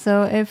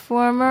also a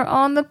former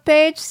On the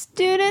Page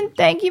student.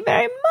 Thank you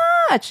very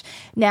much.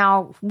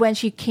 Now, when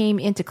she came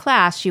into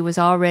class, she was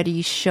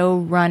already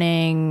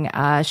running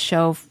a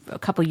show a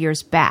couple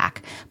years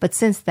back. But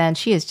since then,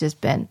 she has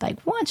just been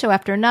like one show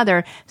after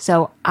another.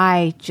 So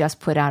I just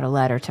put out a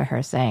letter to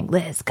her saying,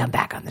 Liz, come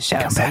back on the show.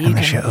 Come back on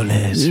the show,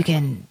 Liz. You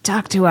can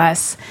talk to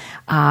us.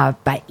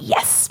 But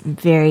yes,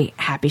 very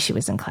happy she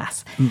was in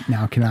class.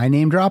 Now, can I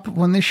name drop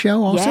on this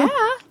show also?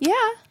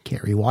 Yeah.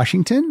 Kerry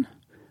Washington,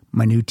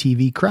 my new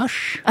TV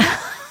crush.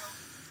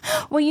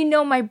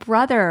 Well, my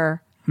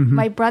brother,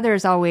 my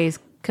brother's always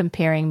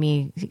comparing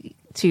me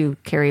to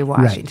Kerry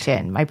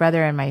Washington. Right. My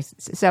brother and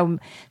so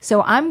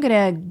I'm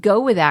going to go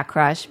with that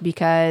crush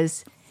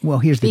because... Well,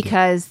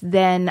 because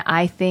then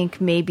I think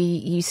maybe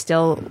you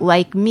still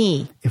like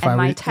me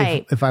my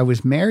type. If I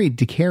was married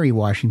to Kerry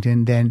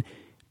Washington, then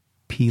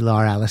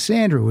Pilar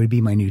Alessandra would be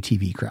my new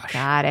TV crush.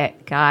 Got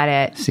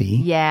it. See?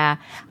 Yeah.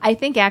 I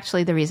think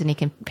actually the reason he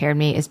compared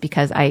me is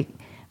because I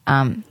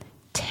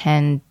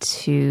tend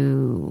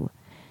to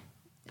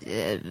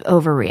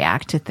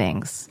overreact to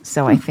things.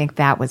 So I think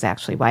that was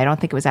actually why. I don't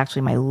think it was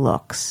actually my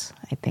looks.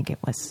 I think it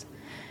was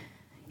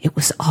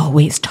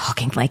always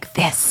talking like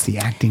this. The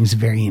acting's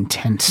very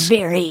intense.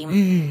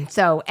 Very.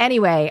 So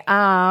anyway,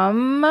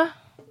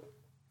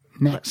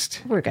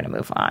 next we're going to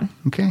move on.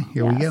 Okay,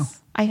 here we go.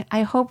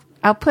 I hope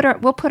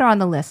we'll put her on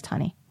the list,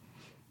 honey.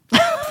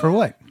 For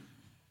what?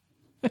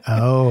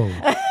 Oh.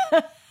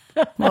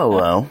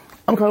 Hello,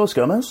 I'm Carlos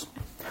Gomez.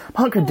 I'm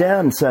hunkered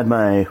down inside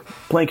my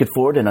blanket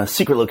fort in a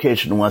secret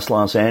location in West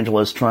Los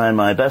Angeles, trying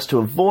my best to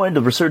avoid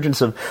the resurgence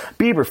of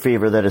Bieber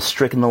fever that has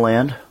stricken the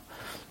land.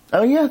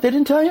 Oh yeah, they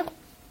didn't tell you?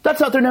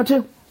 That's out there now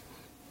too.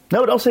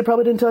 No, what else they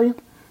probably didn't tell you?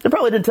 They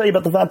probably didn't tell you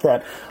about the fact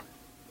that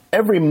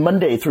every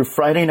Monday through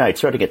Friday night,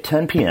 starting at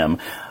 10 p.m.,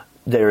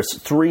 there's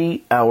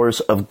 3 hours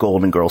of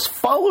Golden Girls,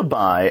 followed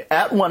by,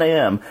 at 1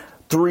 a.m.,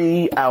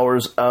 3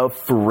 hours of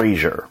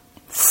Frasier.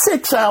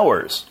 6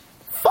 hours.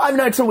 5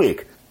 nights a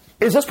week.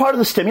 Is this part of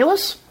the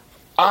stimulus?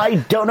 I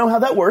don't know how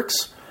that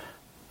works.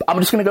 I'm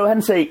just going to go ahead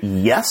and say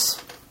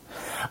yes.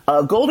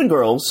 Golden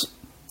Girls,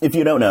 if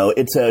you don't know,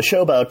 it's a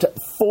show about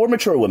 4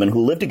 mature women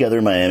who live together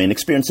in Miami and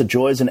experience the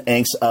joys and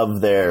angst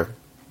of their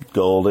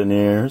golden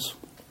years.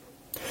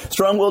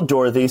 Strong-willed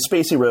Dorothy,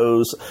 Spacey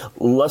Rose,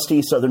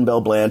 lusty Southern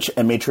Belle Blanche,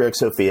 and matriarch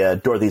Sophia,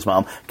 Dorothy's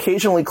mom,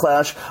 occasionally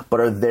clash,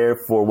 but are there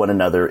for one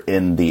another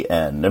in the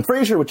end. And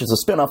Frasier, which is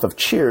a spinoff of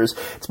Cheers,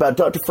 it's about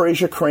Dr.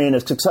 Frasier Crane, a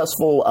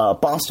successful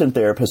Boston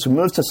therapist who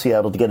moves to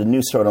Seattle to get a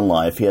new start in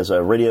life. He has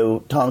a radio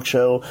talk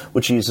show,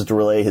 which he uses to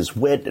relay his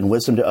wit and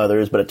wisdom to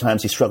others, but at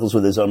times he struggles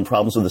with his own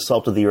problems with the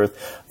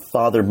salt-of-the-earth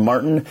father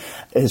Martin,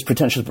 his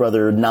pretentious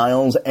brother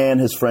Niles, and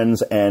his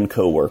friends and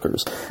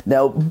co-workers.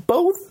 Now,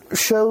 both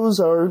shows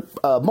are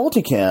half-hour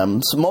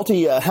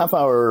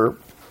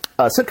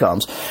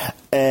sitcoms,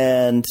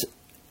 and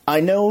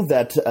I know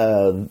that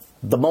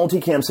the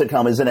multicam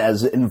sitcom isn't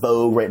as in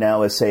vogue right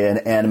now as, say, an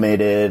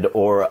animated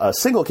or a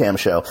single-cam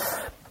show,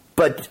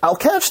 but I'll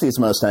catch these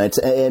most nights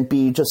and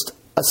be just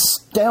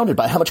astounded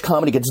by how much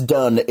comedy gets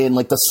done in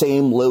like the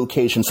same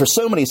locations for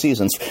so many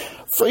seasons.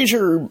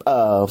 Frasier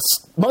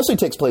mostly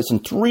takes place in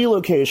 3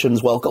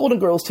 locations, while Golden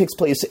Girls takes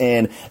place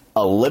in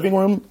a living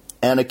room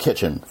and a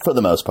kitchen for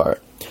the most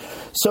part.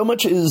 So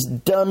much is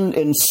done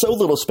in so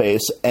little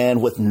space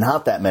and with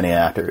not that many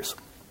actors.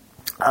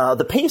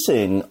 The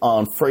pacing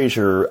on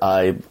Frasier,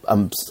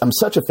 I'm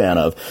such a fan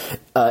of.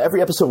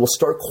 Every episode will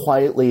start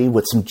quietly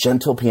with some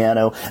gentle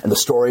piano, and the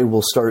story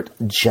will start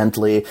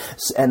gently.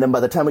 And then by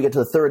the time we get to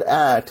the third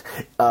act,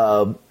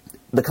 the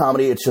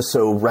comedy, it's just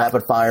so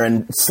rapid fire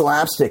and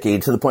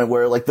slapsticky to the point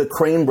where, like, the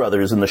Crane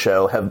brothers in the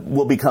show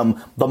will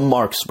become the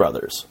Marx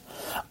brothers.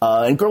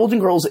 And Golden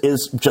Girls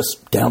is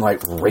just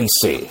downright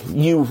racy.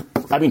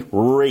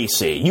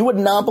 Racy. You would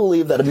not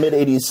believe that a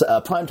mid-'80s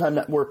primetime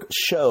network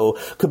show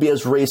could be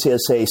as racy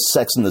as, say,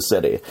 Sex and the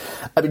City.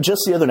 I mean,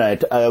 just the other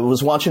night, I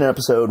was watching an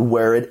episode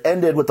where it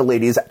ended with the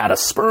ladies at a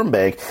sperm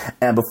bank,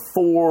 and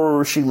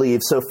before she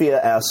leaves,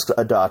 Sophia asks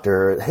a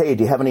doctor, hey,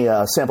 do you have any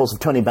samples of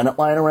Tony Bennett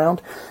lying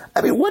around?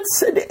 I mean,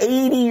 what's an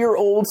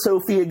 80-year-old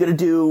Sophia going to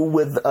do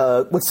with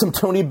some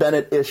Tony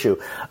Bennett issue?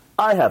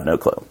 I have no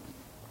clue.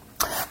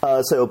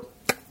 So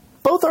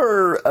both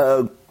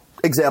are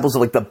examples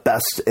of like the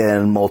best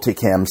in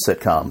multicam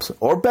sitcoms,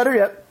 or better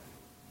yet,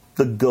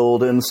 the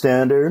golden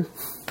standard.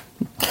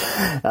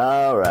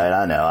 All right,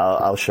 I know.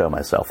 I'll show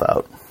myself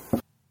out.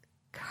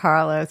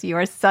 Carlos, you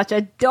are such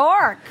a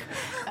dork.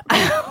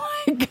 Oh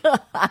my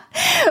god!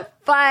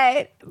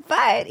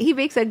 But he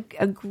makes a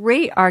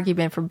great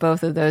argument for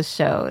both of those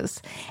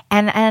shows,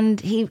 and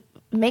he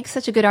makes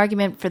such a good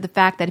argument for the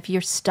fact that if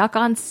you're stuck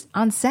on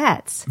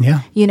sets,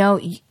 you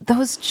know,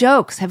 those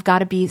jokes have got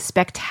to be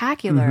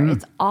spectacular. Mm-hmm.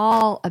 It's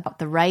all about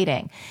the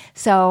writing.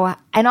 So,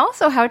 and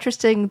also how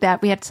interesting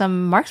that we had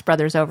some Marx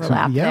Brothers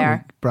overlap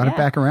there. Brought it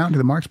back around to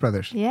the Marx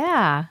Brothers.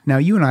 Yeah. Now,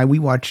 you and I, we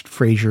watched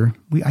Frasier.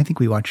 I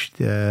think we watched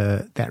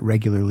that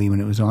regularly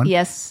when it was on.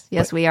 Yes,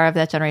 we are of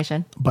that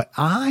generation. But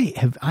I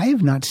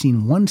have not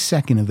seen 1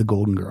 second of the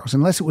Golden Girls,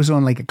 unless it was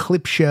on like a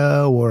clip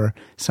show or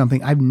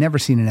something. I've never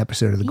seen an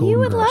episode of the Golden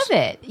Girls. You would love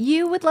it.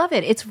 You would love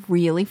it. It's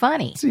really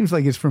funny. Seems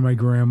like it's for my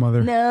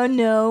grandmother.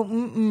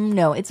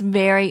 No. It's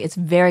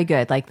very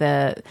good. Like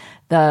the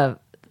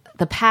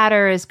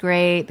patter is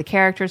great. The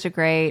characters are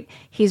great.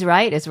 He's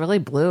right. It's really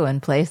blue in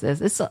places.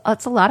 It's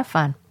a lot of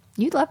fun.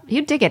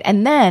 You'd dig it.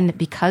 And then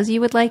because you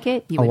would like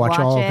it, I'll watch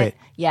all of it.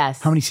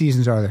 Yes. How many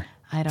seasons are there?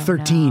 I don't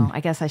 13. know. I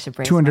guess I should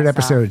brace 200 myself.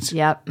 episodes.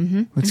 Yep.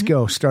 Mm-hmm. Let's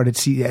go. Start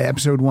at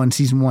episode 1,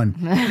 season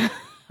 1.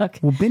 Okay.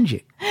 We'll binge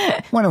it.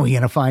 When are we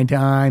going to find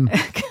time?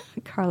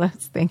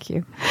 Carlos, thank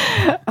you.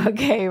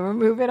 Okay, we're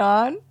moving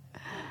on.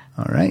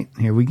 All right,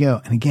 here we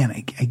go. And again,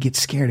 I get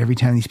scared every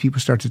time these people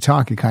start to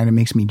talk. It kind of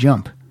makes me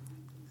jump.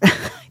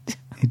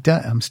 It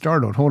does. I'm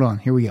startled. Hold on.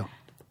 Here we go.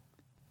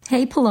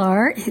 Hey,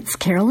 Pilar. It's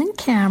Carolyn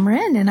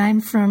Cameron, and I'm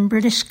from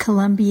British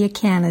Columbia,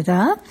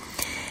 Canada.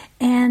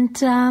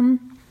 And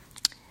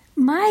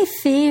my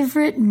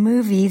favorite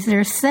movies, there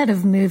are a set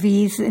of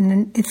movies,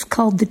 and it's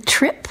called The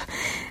Trip,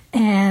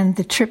 and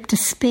The Trip to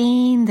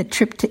Spain, The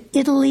Trip to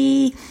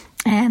Italy,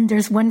 and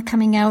there's one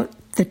coming out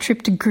the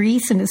trip to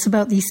Greece, and it's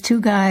about these two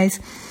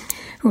guys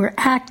who are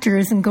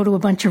actors and go to a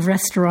bunch of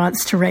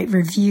restaurants to write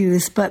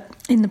reviews, but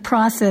in the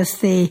process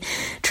they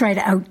try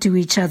to outdo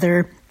each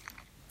other.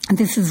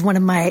 This is one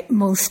of my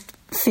most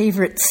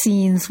favorite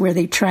scenes where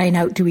they try and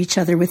outdo each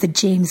other with a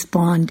James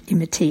Bond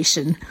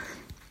imitation.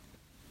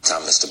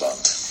 Come, Mr.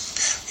 Bond.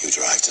 You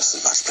derive just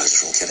as much pleasure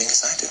from killing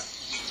as I do.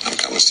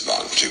 Come, Mr.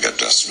 Bond. You get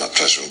just as much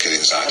pleasure from killing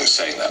as I do. I'm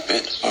saying that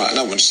bit. All right,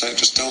 no, I'm just saying,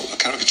 just don't a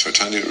caricature,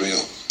 try and do it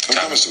real.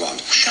 Come, Mr.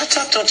 Bond. Shut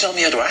up, don't tell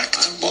me how to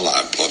act. Well,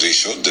 I bloody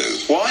should do.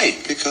 Why?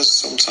 Because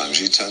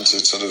sometimes you tend to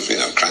sort of,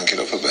 crank it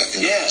up a bit.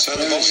 Yes,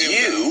 whereas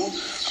you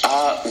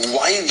are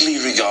widely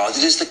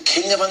regarded as the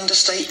king of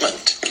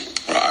understatement.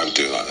 Right, I'll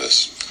do it like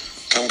this.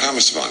 Come,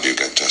 Mr. Bond, you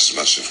get just as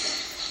much of...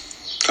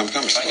 Come,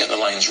 Mr. Try and get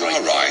the lines right.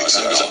 All right. As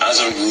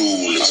a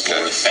rule, it's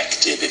more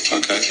effective if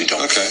you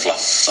don't fluff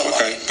the line.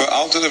 Okay, but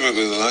I'll deliver it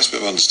with a nice bit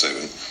of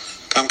understatement.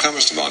 Come,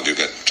 Mr. Bond, you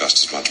get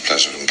just as much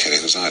pleasure from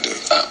killing as I do.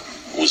 That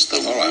was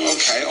the All right,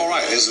 okay, all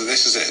right, this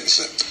is it.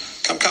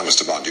 Come,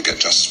 Mr. Bond, you get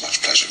just as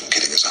much pleasure from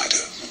killing as I do.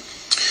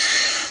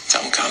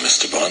 Come,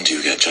 Mr. Bond,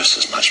 you get just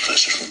as much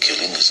pleasure from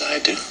killing as I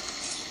do.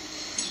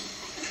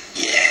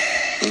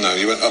 Yeah. No,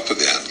 you went up at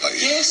the end, like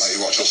you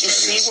watch Australian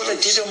Did you see what I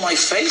did on my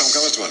face?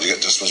 Come, Mr. Bond, you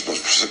get just as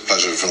much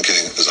pleasure from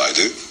killing as I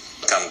do.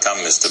 Come,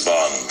 Mr.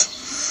 Bond.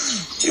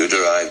 You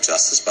derive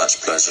just as much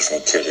pleasure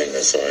from killing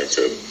as I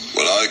do.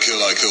 When I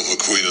kill for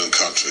Queen and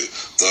country,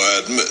 though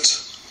I admit,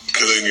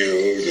 killing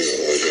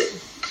you...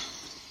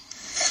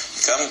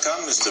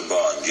 Come, Mr.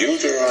 Bond. You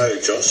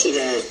derive just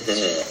as...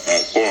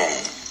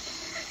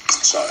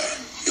 Sorry.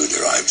 You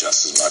derive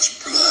just as much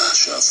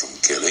pleasure from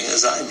killing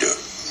as I do.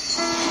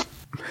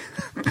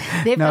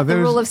 They've got the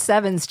rule of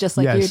sevens just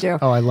like you do.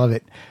 Oh, I love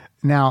it.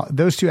 Now,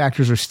 those two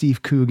actors are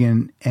Steve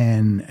Coogan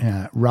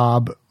and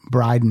Rob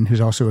Brydon,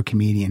 who's also a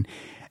comedian.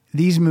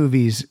 These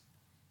movies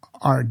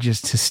are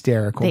just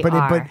hysterical.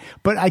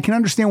 But I can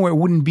understand why it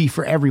wouldn't be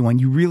for everyone.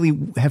 You really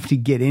have to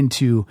get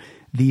into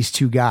these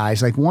two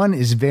guys. Like, one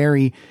is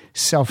very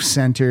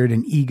self-centered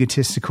and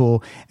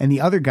egotistical, and the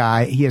other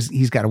guy,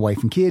 he's got a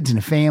wife and kids and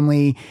a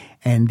family,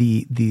 and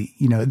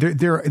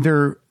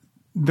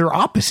they're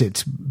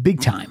opposites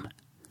big time.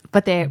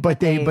 But they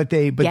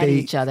get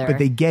each other. But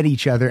they get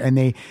each other, and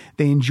they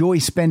enjoy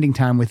spending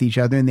time with each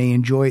other, and they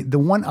enjoy the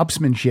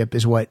one-upsmanship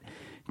is what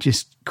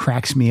just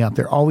cracks me up.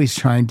 They're always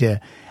trying to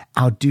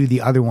outdo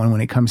the other one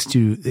when it comes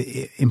to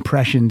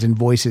impressions and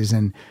voices.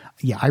 And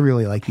yeah, I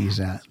really like these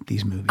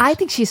movies. I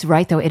think she's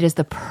right, though. It is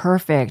the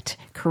perfect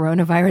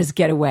coronavirus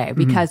getaway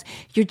because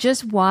you're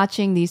just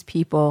watching these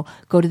people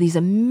go to these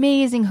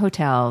amazing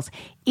hotels,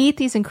 eat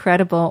these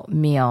incredible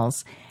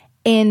meals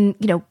in,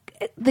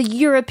 the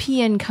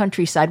European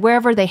countryside,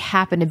 wherever they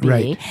happen to be,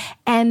 right.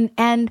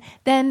 and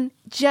then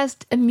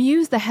just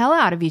amuse the hell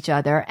out of each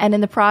other. And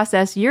in the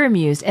process, you're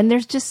amused. And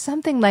there's just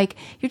something like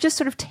you're just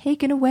sort of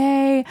taken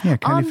away. Yeah,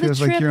 it kind of feels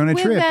like you're on a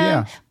trip. Them,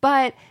 yeah.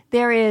 But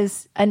there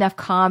is enough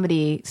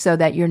comedy so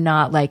that you're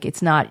not like,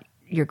 it's not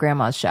your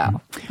grandma's show,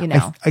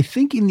 I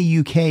think in the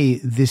UK,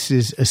 this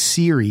is a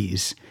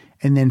series.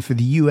 And then for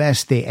the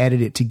US, they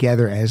edit it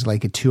together as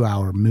like a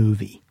 2-hour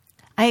movie.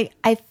 I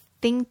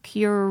think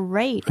you're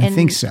right. I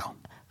think so.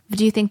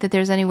 Do you think that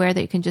there's anywhere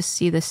that you can just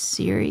see the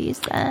series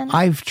then?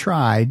 I've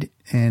tried,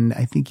 and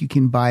I think you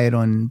can buy it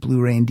on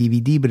Blu-ray and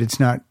DVD, but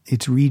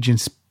it's region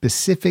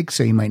specific,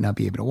 so you might not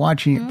be able to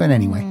watch it. But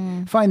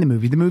anyway, find the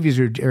movie. The movies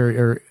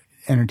are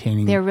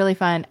entertaining. They're really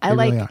fun.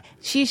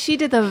 She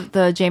did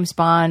the James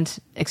Bond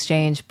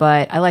exchange,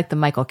 but I like the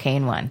Michael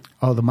Caine one.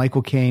 Oh, the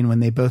Michael Caine,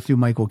 when they both do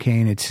Michael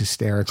Caine, it's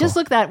hysterical. Just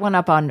look that one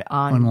up on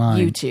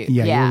online. YouTube.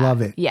 Yeah, you'll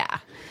love it. Yeah.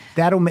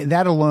 That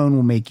alone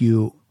will make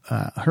you,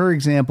 her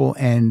example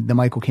and the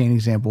Michael Caine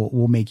example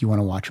will make you want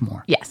to watch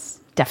more. Yes,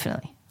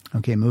 definitely.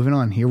 Okay, moving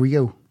on. Here we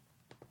go.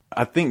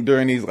 I think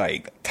during these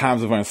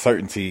times of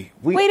uncertainty,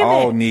 we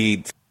all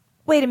need...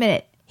 Wait a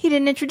minute. He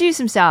didn't introduce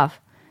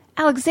himself.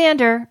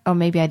 Alexander. Oh,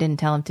 maybe I didn't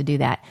tell him to do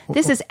that.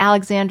 This is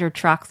Alexander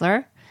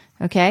Troxler.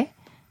 Okay.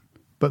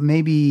 But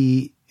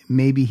maybe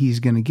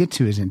he's going to get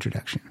to his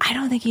introduction. I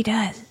don't think he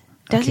does.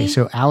 Does he?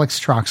 So Alex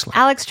Troxler.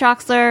 Alex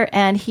Troxler,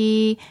 and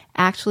he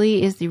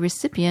actually is the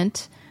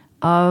recipient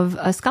of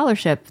a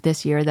scholarship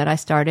this year that I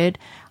started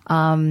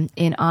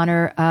in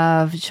honor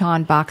of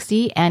Sean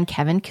Boxey and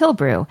Kevin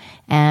Kilbrew.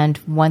 And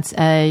once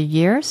a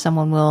year,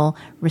 someone will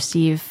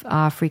receive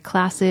free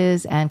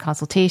classes and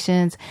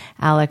consultations.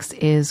 Alex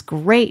is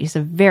great. He's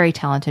a very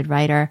talented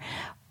writer.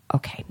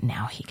 Okay,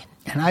 now he can.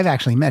 And I've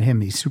actually met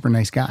him. He's a super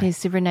nice guy. He's a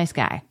super nice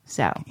guy.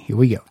 So here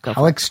we go.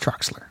 Alex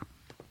Troxler.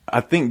 I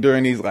think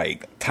during these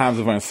times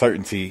of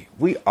uncertainty,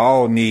 we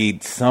all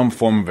need some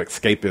form of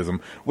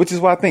escapism, which is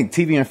why I think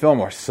TV and film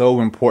are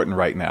so important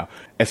right now.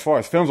 As far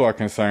as films are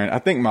concerned, I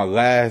think my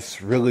last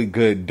really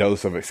good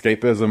dose of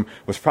escapism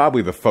was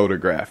probably The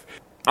Photograph.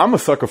 I'm a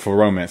sucker for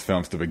romance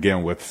films to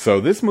begin with, so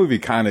this movie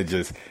kind of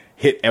just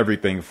hit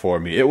everything for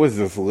me. It was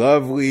this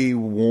lovely,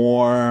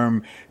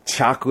 warm,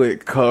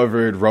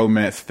 chocolate-covered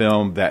romance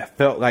film that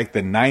felt like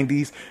the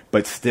 90s,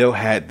 but still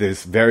had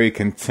this very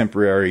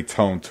contemporary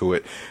tone to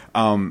it.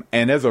 And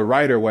as a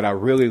writer, what I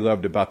really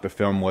loved about the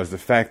film was the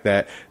fact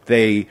that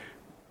they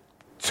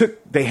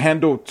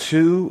handled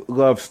two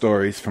love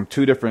stories from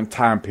two different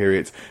time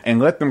periods and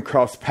let them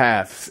cross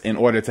paths in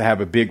order to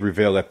have a big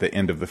reveal at the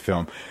end of the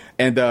film.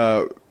 And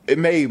it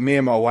made me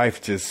and my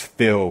wife just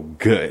feel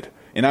good.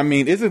 And I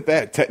mean, isn't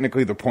that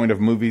technically the point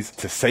of movies?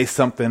 To say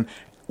something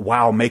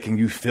while making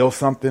you feel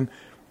something?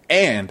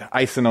 And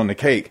icing on the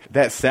cake,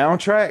 that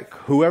soundtrack,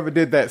 whoever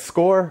did that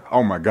score,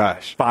 oh my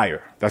gosh,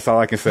 fire. That's all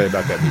I can say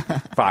about that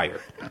movie. Fire.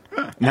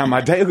 Now,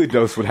 my daily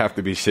dose would have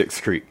to be Schitt's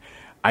Creek.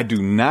 I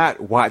do not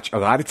watch a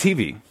lot of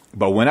TV,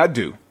 but when I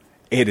do,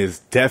 it is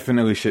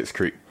definitely Schitt's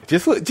Creek.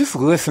 Just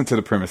listen to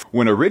the premise.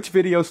 When a rich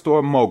video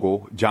store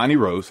mogul, Johnny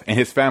Rose, and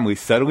his family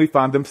suddenly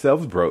find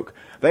themselves broke,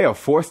 they are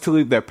forced to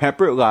leave their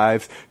pampered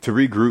lives to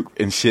regroup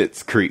in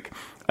Schitt's Creek,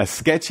 a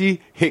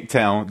sketchy hick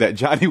town that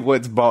Johnny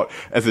once bought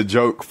as a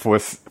joke for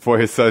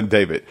his son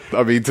David.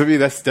 I mean, to me,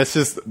 that's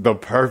just the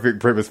perfect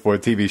premise for a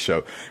TV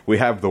show. We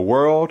have the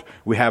world,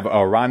 we have an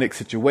ironic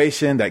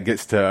situation that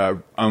gets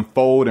to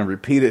unfold and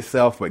repeat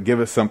itself, but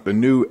give us something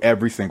new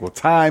every single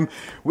time.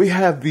 We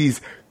have these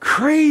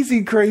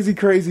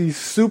crazy,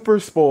 super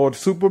spoiled,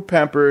 super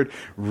pampered,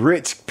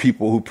 rich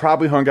people who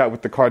probably hung out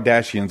with the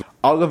Kardashians.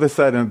 All of a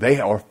sudden, they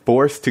are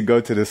forced to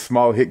go to this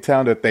small hick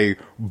town that they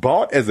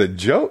bought as a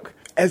joke.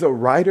 As a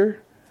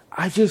writer,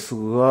 I just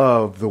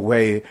love the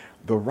way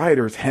the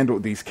writers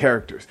handled these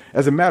characters.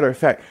 As a matter of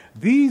fact,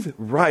 these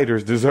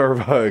writers deserve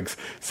hugs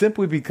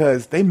simply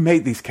because they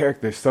made these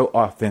characters so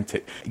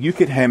authentic. You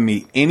could hand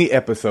me any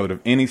episode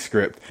of any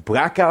script,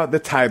 black out the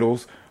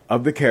titles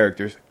of the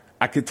characters.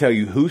 I could tell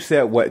you who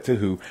said what to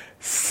who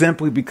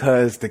simply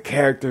because the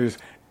characters'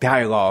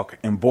 dialogue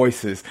and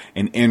voices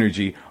and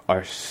energy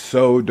are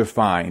so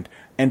defined.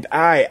 And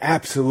I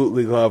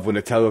absolutely love when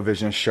a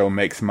television show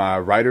makes my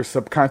writer's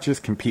subconscious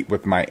compete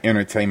with my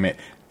entertainment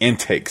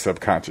intake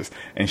subconscious.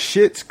 And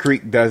Schitt's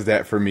Creek does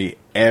that for me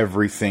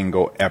every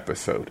single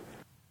episode.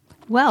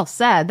 Well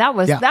said. That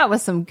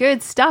was some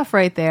good stuff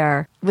right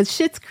there. With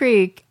Schitt's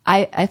Creek,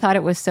 I thought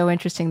it was so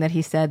interesting that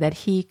he said that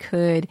he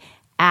could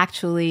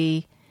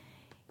actually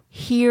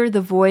hear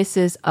the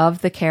voices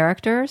of the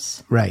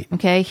characters. Right.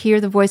 Okay.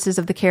 Hear the voices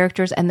of the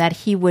characters, and that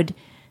he would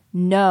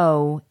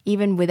know,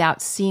 even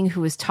without seeing who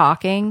was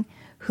talking,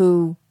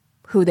 who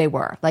they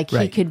were. Like,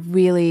 right. He could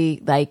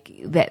really, like,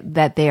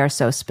 that they are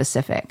so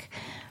specific.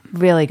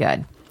 Really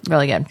good.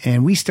 Really good.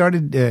 And we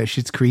started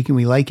Schitt's Creek and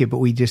we like it, but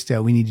we just,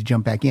 we need to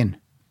jump back in.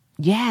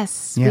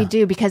 Yes, we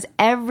do, because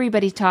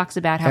everybody talks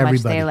about how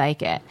much they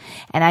like it.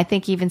 And I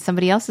think even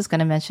somebody else is going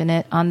to mention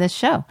it on this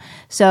show.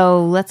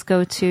 So let's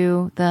go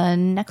to the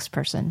next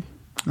person.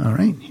 All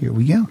right, here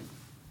we go.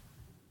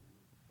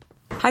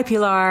 Hi,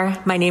 Pilar.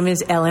 My name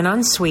is Ellen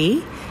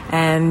Onsui,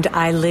 and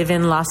I live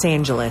in Los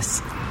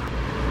Angeles.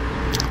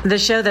 The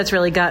show that's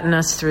really gotten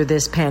us through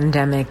this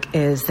pandemic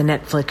is the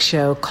Netflix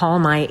show Call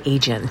My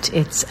Agent.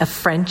 It's a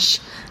French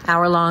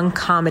hour-long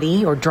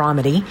comedy or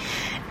dramedy,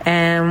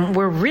 and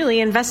we're really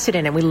invested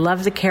in it. We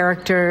love the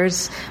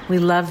characters. We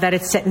love that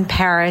it's set in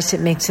Paris. It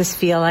makes us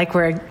feel like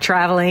we're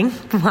traveling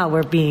while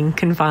we're being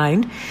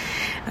confined.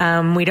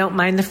 We don't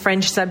mind the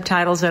French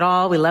subtitles at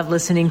all. We love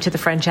listening to the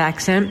French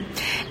accent.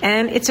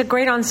 And it's a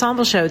great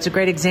ensemble show. It's a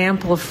great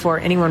example for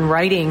anyone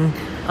writing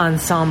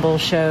ensemble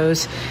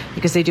shows,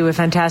 because they do a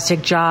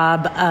fantastic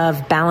job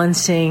of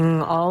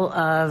balancing all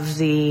of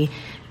the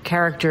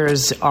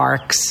characters'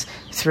 arcs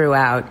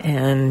throughout.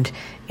 And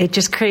it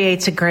just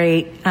creates a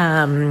great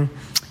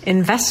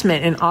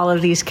investment in all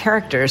of these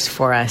characters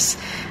for us.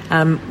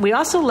 We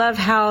also love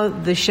how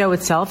the show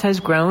itself has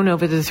grown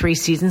over the 3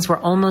 seasons. We're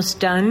almost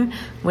done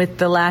with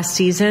the last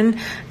season,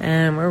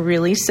 and we're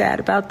really sad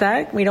about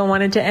that. We don't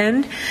want it to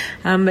end.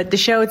 But the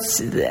show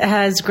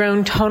has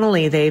grown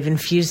tonally. They've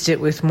infused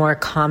it with more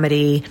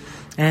comedy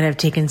and have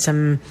taken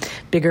some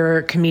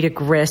bigger comedic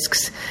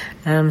risks.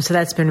 So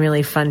that's been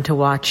really fun to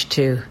watch,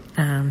 too.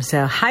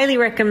 So highly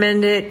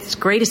recommend it. It's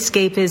great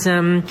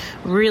escapism,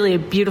 really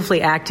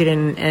beautifully acted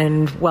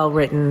and well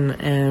written,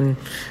 and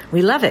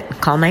we love it.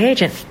 Call My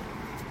Agent.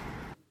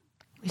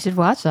 We should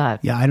watch that.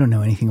 Yeah, I don't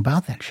know anything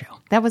about that show.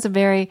 That was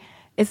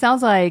it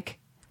sounds like,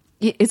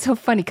 it's so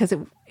funny because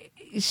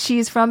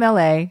she's from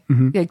LA,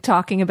 like,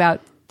 talking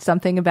about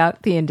something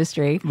about the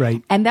industry.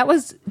 Right. And that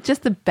was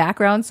just the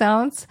background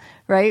sounds,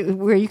 right?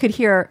 Where you could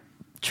hear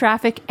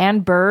traffic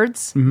and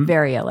birds,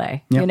 very LA,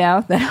 yep. You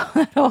know,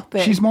 that whole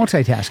thing. She's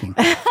multitasking,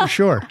 for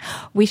sure.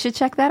 We should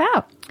check that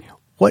out.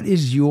 What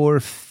is your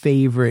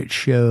favorite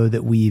show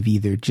that we've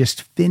either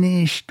just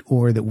finished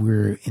or that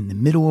we're in the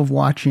middle of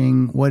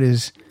watching? What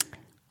is...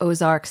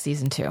 Ozark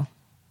season 2.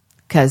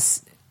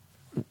 Because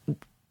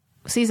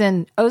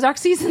Ozark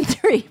season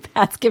 3,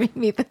 Pat's giving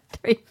me the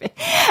 3.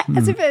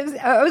 As if it was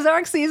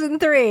Ozark season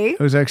 3.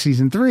 Ozark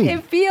season 3.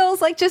 It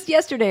feels like just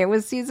yesterday it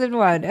was season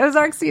 1.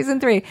 Ozark season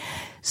 3.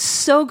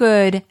 So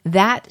good.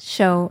 That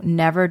show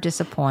never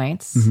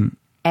disappoints.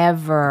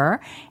 ever.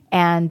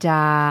 And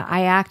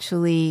I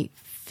actually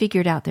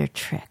figured out their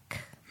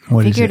trick.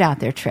 Figured out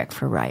their trick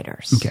for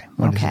writers. Okay.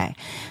 What is it?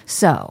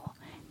 So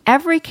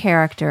every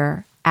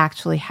character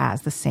actually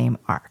has the same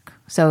arc.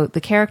 So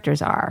the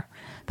characters are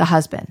the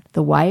husband,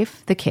 the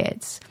wife, the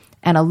kids,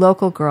 and a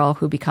local girl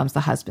who becomes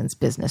the husband's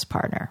business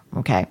partner.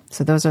 Okay.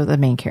 So those are the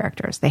main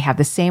characters. They have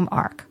the same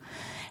arc.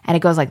 And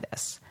it goes like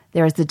this.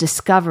 There is the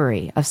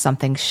discovery of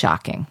something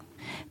shocking.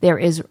 There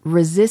is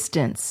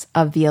resistance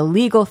of the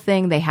illegal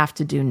thing they have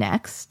to do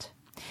next.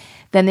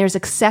 Then there's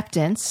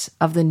acceptance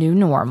of the new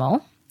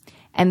normal.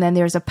 And then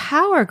there's a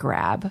power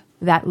grab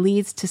that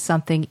leads to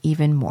something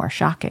even more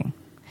shocking.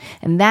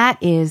 And that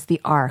is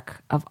the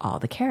arc of all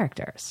the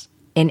characters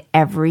in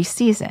every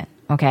season.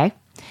 Okay.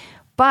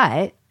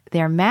 But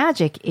their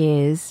magic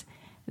is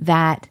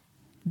that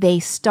they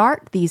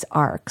start these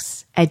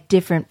arcs at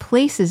different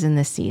places in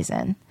the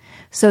season.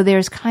 So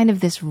there's kind of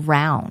this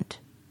round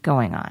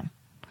going on.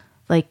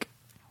 Like,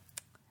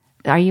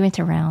 are you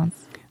into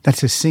rounds?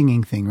 That's a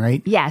singing thing,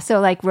 right? Yeah. So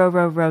like row,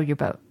 row, row your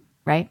boat,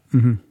 right?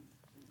 Mm-hmm.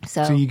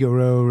 So you go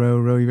row, row,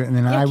 row your boat, and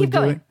then I would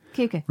do it.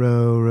 Keep going.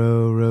 Row,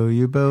 row, row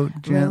your boat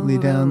gently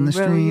down the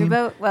stream. Row your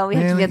boat. Well, we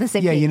have to be on the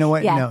same page. Yeah, you know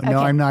what? Yeah, no,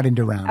 I'm not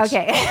into rounds.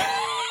 Okay.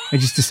 I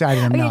just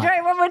decided I'm not. Okay, try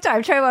it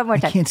one more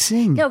time. I can't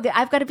sing. No,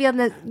 I've got to be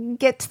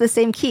get to the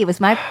same key. It was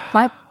my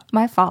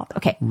fault.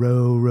 Okay.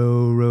 Row,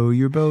 row, row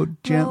your boat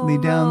gently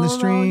down the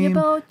stream.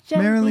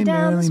 Merrily,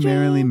 merrily,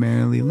 merrily,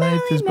 merrily,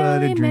 life is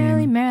but a dream.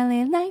 Merrily,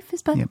 merrily, life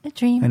is but a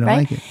dream. I don't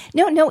like it.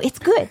 No, it's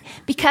good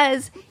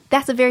because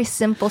that's a very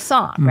simple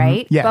song,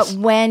 right? Yes. But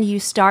when you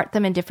start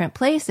them in different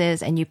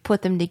places and you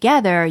put them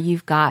together,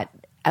 you've got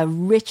a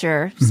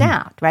richer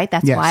sound, right?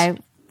 That's why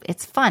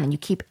it's fun. And you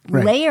keep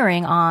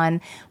layering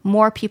on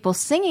more people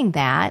singing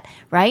that,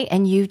 right?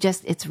 And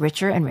it's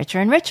richer and richer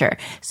and richer.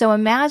 So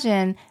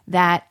imagine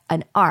that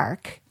an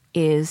arc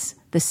is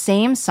the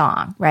same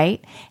song,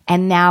 right?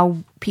 And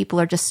now people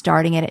are just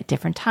starting it at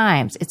different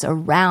times. It's a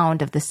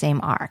round of the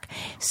same arc.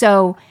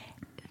 So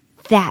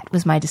that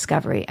was my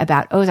discovery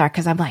about Ozark,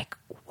 because I'm like,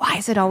 why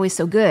is it always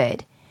so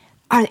good?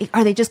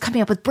 Are they just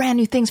coming up with brand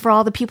new things for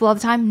all the people all the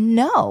time?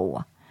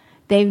 No.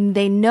 They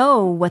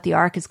know what the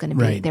arc is going to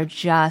be. Right. They're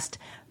just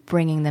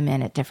bringing them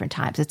in at different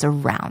times. It's a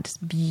round. It's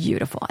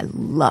beautiful. I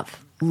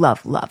love,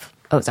 love, love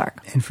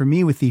Ozark. And for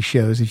me with these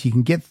shows,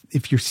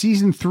 if your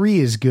season 3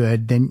 is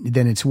good,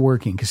 then it's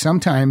working. Because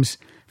sometimes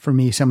for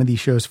me, some of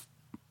these shows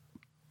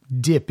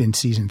dip in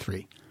season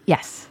 3.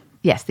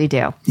 Yes, they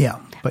do. Yeah,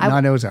 but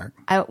not Ozark.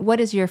 What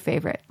is your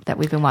favorite that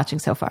we've been watching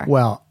so far?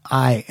 Well,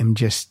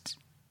 it's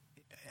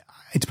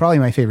probably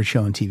my favorite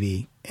show on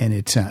TV, and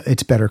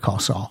it's Better Call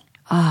Saul.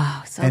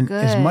 Oh, so and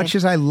good. As much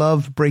as I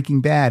love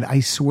Breaking Bad, I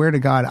swear to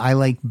God, I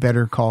like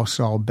Better Call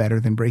Saul better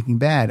than Breaking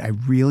Bad. I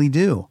really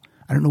do.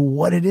 I don't know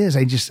what it is.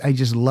 I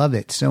just love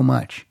it so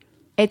much.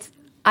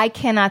 I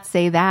cannot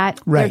say that.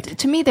 Right.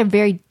 To me, they're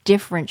very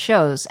different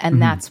shows,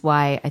 and that's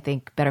why I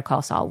think Better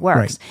Call Saul works.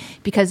 Right.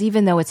 Because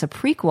even though it's a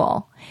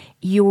prequel,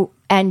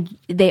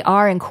 they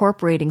are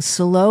incorporating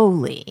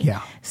slowly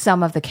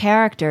some of the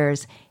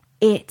characters.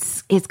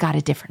 It's got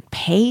a different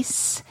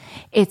pace.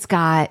 It's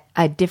got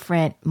a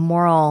different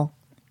moral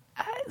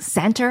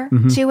center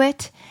to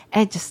it.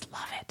 I just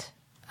love it.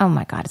 Oh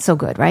my God, it's so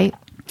good, right?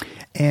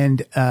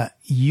 And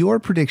your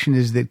prediction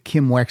is that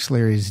Kim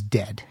Wexler is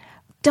dead.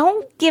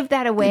 Don't give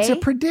that away. It's a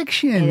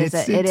prediction. It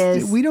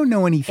is. We don't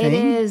know anything. It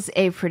is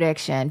a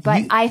prediction,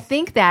 but I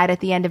think that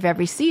at the end of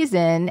every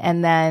season,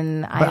 and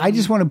then. I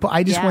just want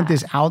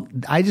this out.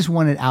 I just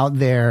want it out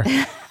there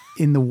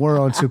in the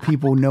world so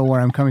people know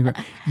where I'm coming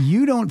from.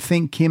 You don't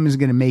think Kim is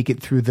going to make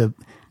it through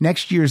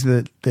next year's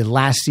the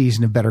last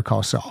season of Better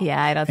Call Saul?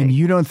 Yeah, I don't think. And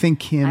you don't think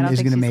Kim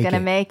is going to make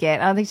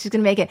it? I don't think she's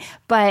going to make it,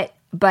 but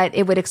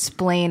it would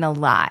explain a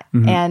lot.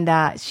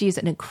 And she's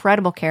an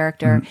incredible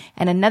character.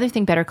 And another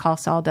thing Better Call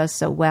Saul does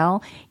so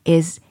well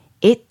is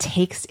it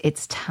takes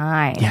its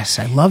time. Yes,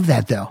 I love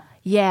that though.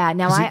 Yeah.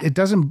 Now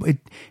it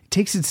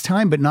takes its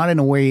time, but not in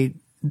a way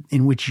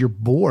in which you're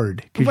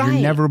bored, because you're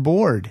never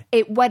bored.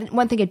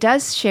 One thing it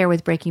does share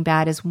with Breaking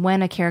Bad is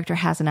when a character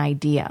has an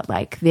idea,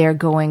 like they're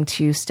going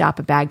to stop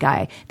a bad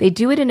guy, they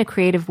do it in a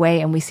creative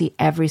way, and we see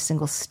every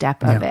single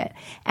step of it.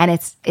 And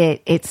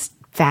it's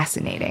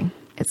fascinating.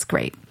 It's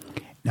great.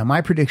 Now,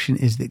 my prediction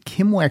is that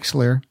Kim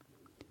Wexler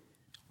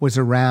was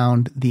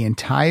around the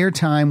entire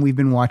time we've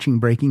been watching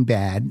Breaking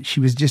Bad. She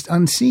was just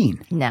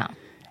unseen. No.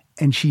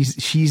 And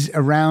she's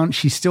around.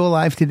 She's still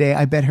alive today.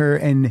 I bet her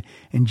and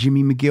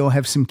Jimmy McGill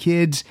have some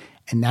kids,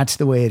 and that's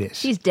the way it is.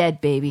 She's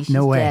dead, baby. She's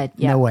no way. Dead.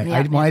 Yep. No way.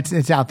 Yep.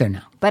 It's out there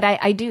now. But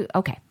I do.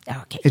 Okay.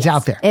 It's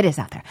out there. It is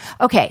out there.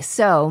 Okay.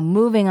 So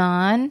moving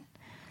on.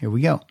 Here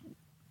we go.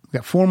 We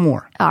got 4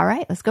 more. All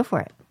right. Let's go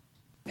for it.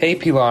 Hey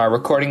Pilar,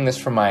 recording this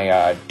from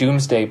my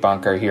doomsday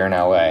bunker here in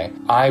LA.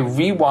 I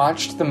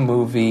rewatched the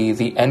movie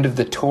The End of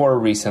the Tour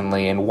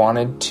recently and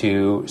wanted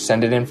to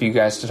send it in for you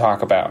guys to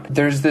talk about.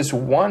 There's this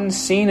one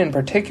scene in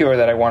particular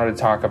that I wanted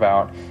to talk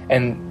about,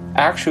 and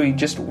actually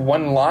just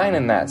one line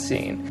in that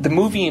scene. The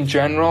movie in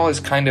general is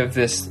kind of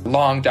this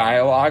long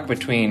dialogue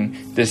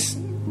between this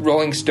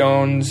Rolling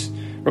Stones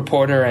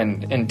reporter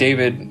and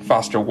David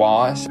Foster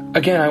Wallace.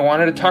 Again, I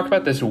wanted to talk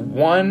about this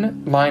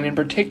one line in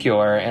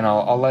particular, and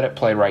I'll let it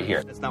play right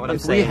here. That's not what I'm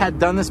saying. If we had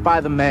done this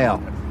by the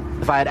mail,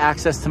 if I had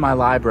access to my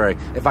library,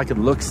 if I could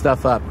look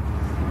stuff up,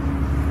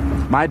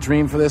 my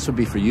dream for this would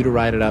be for you to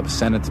write it up,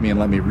 send it to me, and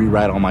let me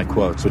rewrite all my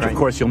quotes, which of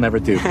course you'll never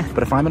do.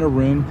 But if I'm in a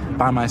room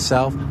by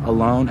myself,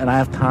 alone, and I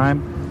have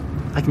time,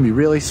 I can be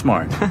really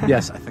smart.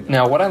 Yes, I think.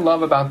 Now, what I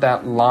love about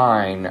that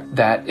line,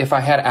 that if I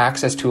had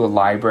access to a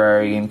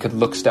library and could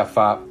look stuff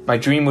up, my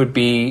dream would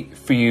be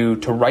for you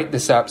to write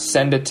this up,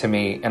 send it to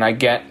me, and I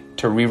get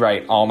to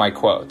rewrite all my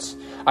quotes.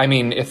 I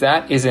mean, if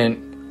that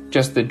isn't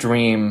just the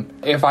dream,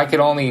 if I could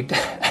only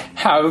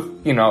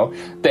have,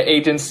 the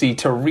agency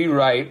to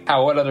rewrite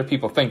what other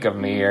people think of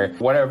me or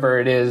whatever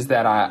it is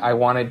that I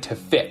wanted to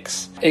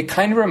fix. It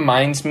kind of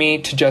reminds me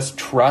to just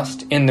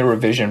trust in the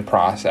revision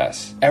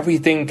process.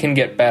 Everything can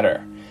get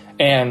better.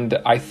 And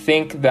I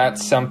think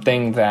that's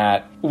something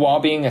that, while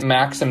being a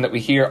maxim that we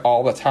hear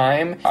all the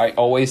time, I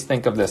always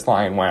think of this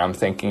line when I'm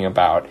thinking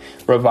about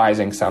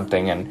revising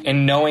something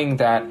and knowing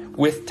that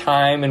with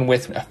time and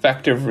with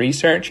effective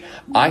research,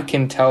 I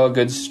can tell a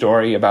good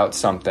story about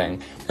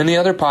something. And the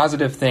other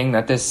positive thing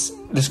that this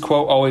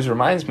quote always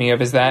reminds me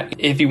of is that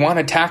if you want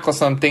to tackle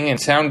something and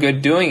sound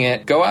good doing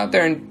it, go out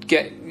there and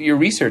get your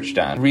research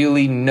done.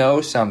 Really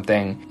know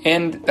something.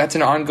 And that's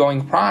an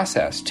ongoing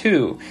process,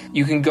 too.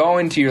 You can go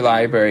into your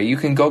library. You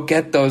can go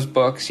get those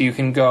books. You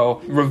can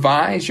go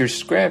revise your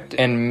script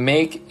and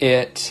make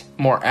it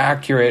more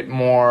accurate,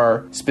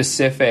 more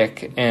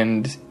specific,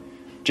 and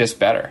just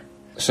better.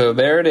 So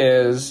there it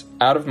is,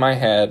 out of my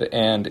head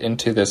and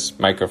into this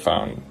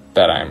microphone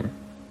that I'm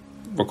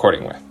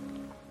recording with.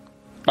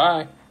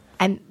 Bye.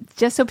 And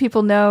just so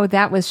people know,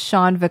 that was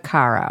Sean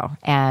Vaccaro.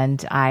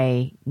 And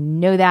I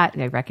know that.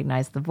 I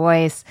recognize the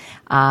voice.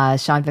 Sean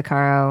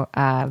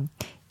Vaccaro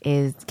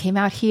came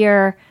out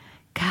here,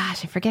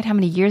 gosh, I forget how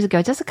many years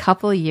ago, just a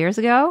couple of years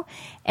ago.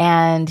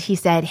 And he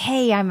said,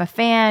 hey, I'm a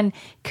fan.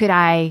 Could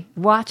I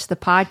watch the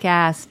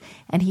podcast?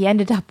 And he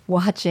ended up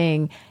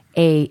watching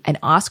an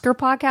Oscar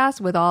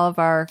podcast with all of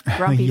our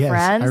grumpy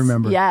friends. I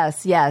remember.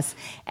 Yes.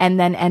 And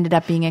then ended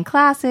up being in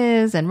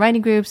classes and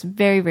writing groups.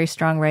 Very, very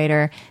strong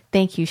writer.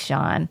 Thank you,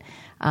 Sean.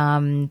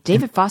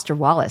 David Foster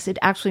Wallace. It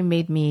actually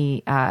made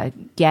me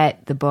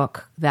get the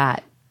book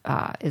that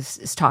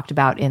is talked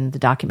about in the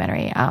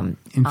documentary.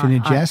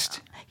 Infinite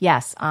Jest?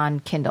 Yes, on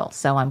Kindle.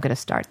 So I'm going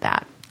to start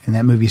that. And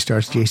that movie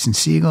stars Jason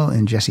Segel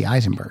and Jesse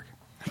Eisenberg.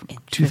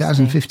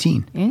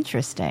 2015.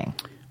 Interesting.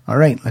 All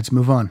right, let's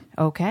move on.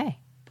 Okay.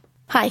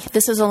 Hi,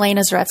 this is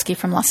Elena Zaretsky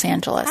from Los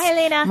Angeles. Hi,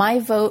 Elena. My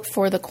vote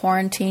for the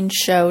quarantine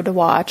show to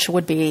watch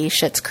would be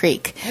Schitt's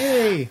Creek.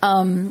 Hey.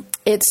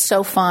 It's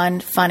so fun,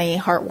 funny,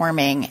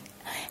 heartwarming.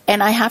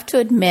 And I have to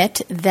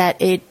admit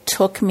that it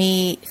took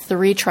me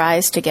 3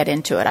 tries to get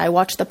into it. I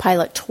watched the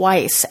pilot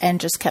twice and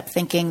just kept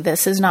thinking,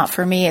 this is not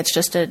for me. It's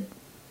just a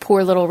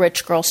poor little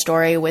rich girl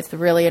story with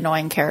really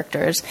annoying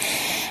characters.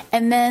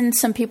 And then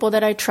some people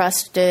that I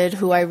trusted,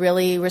 who I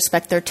really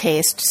respect their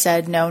taste,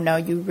 said, no,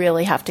 you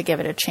really have to give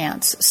it a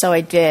chance. So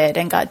I did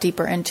and got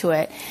deeper into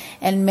it.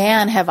 And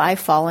man, have I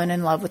fallen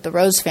in love with the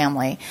Rose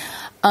family.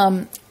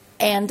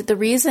 And the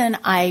reason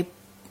I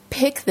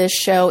pick this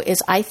show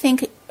is I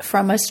think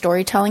from a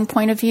storytelling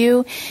point of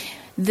view,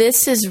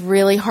 this is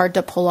really hard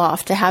to pull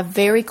off, to have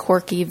very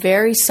quirky,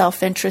 very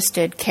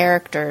self-interested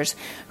characters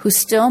who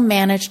still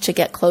manage to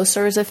get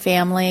closer as a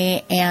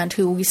family and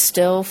who we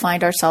still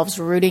find ourselves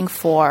rooting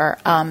for,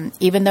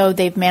 even though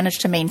they've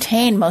managed to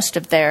maintain most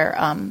of their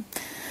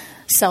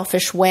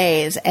selfish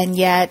ways. And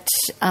yet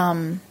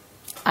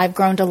I've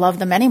grown to love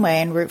them anyway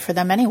and root for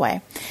them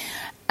anyway.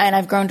 And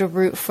I've grown to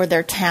root for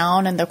their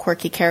town and the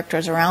quirky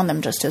characters around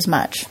them just as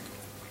much.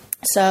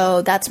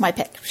 So that's my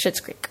pick,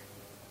 Schitt's Creek.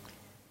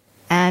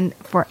 And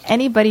for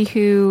anybody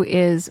who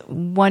is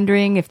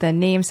wondering if the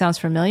name sounds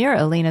familiar,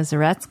 Elena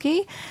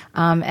Zaretsky,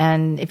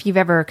 and if you've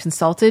ever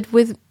consulted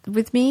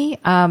with me,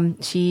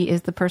 she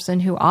is the person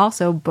who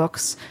also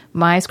books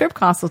my script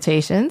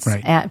consultations,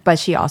 right. But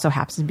she also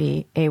happens to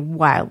be a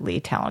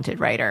wildly talented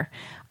writer.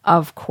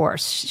 Of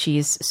course,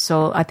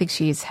 I think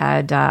she's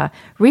had,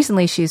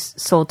 recently she's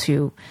sold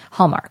to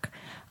Hallmark.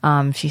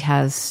 She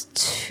has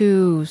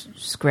 2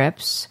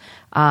 scripts.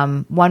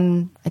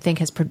 One, I think,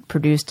 has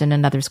produced, and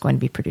another's going to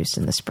be produced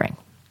in the spring.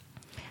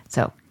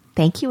 So,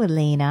 thank you,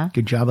 Elena.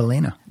 Good job,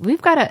 Elena. We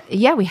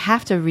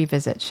have to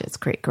revisit Schitt's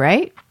Creek,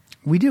 right?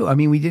 We do. I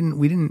mean, we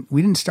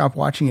didn't stop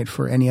watching it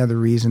for any other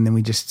reason than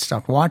we just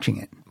stopped watching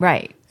it.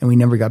 Right. And we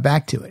never got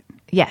back to it.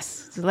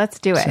 Yes. So let's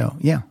do it. So,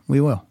 yeah, we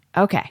will.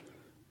 Okay.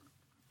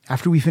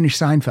 After we finish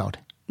Seinfeld.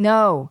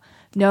 No,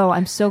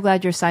 I'm so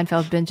glad your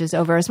Seinfeld binge is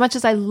over. As much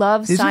as I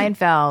love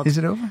Seinfeld. Is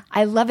it over?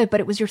 I love it,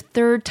 but it was your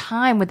 3rd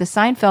time with the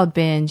Seinfeld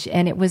binge,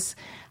 and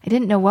I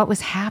didn't know what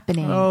was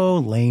happening. Oh,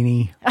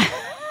 Lainey.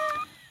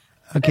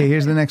 Okay,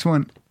 here's the next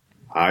one.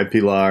 Hi,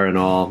 Pilar and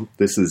all.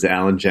 This is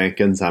Alan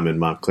Jenkins. I'm in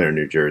Montclair,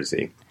 New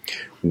Jersey.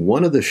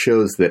 One of the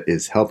shows that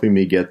is helping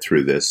me get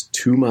through this,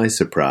 to my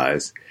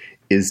surprise,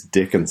 is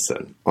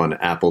Dickinson on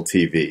Apple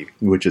TV,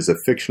 which is a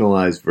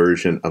fictionalized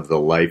version of the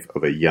life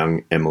of a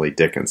young Emily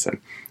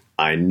Dickinson.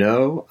 I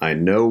know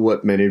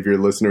what many of your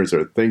listeners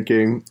are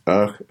thinking.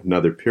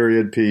 Another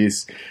period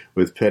piece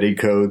with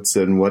petticoats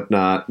and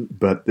whatnot.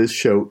 But this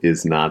show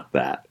is not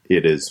that.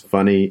 It is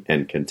funny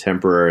and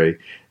contemporary.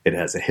 It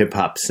has a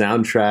hip-hop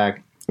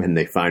soundtrack, and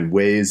they find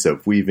ways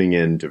of weaving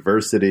in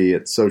diversity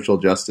and social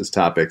justice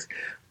topics.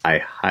 I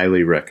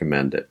highly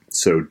recommend it.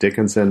 So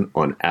Dickinson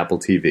on Apple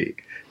TV.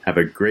 Have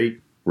a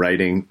great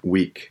writing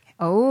week.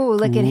 Oh,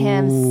 look at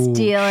him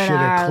stealing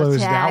our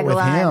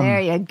tagline.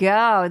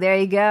 There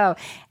you go.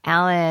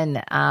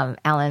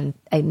 Alan,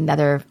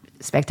 another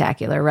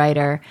spectacular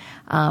writer,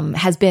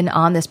 has been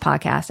on this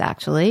podcast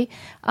actually,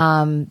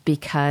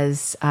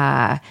 because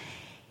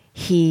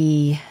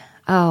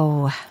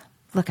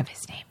look up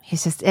his name.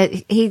 He's just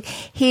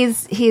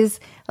he's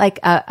like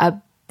a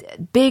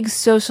big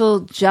social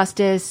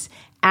justice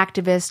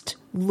activist,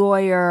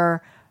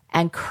 lawyer,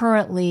 and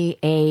currently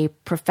a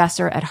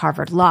professor at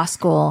Harvard Law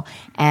School.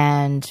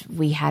 And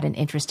we had an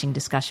interesting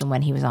discussion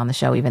when he was on the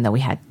show, even though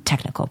we had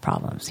technical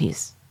problems.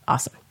 He's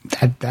awesome.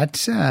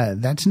 That's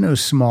no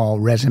small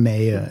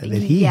resume that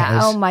he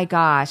has. Oh my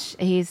gosh,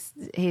 he's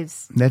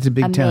that's a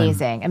big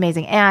amazing,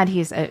 and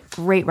he's a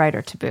great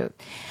writer to boot.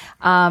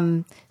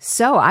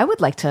 So I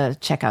would like to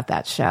check out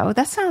that show.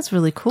 That sounds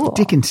really cool.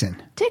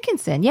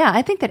 Dickinson. Yeah,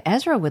 I think that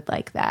Ezra would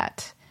like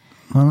that.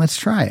 Well, let's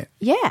try it.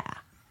 Yeah.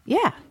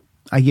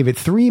 I give it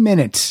 3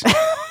 minutes.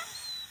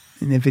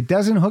 And if it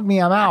doesn't hook me,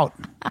 I'm out.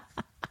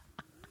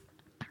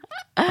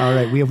 All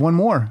right, we have one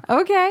more.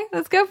 Okay,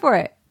 let's go for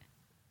it.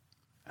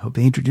 I hope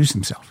they introduce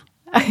themselves.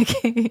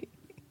 Okay.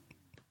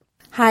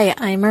 Hi,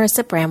 I'm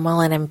Marissa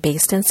Bramwell, and I'm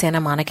based in Santa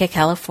Monica,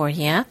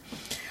 California.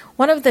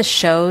 One of the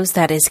shows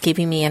that is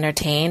keeping me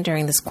entertained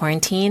during this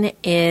quarantine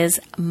is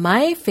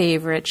my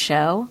favorite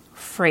show,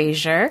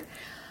 Frasier.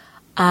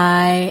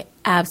 I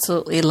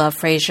absolutely love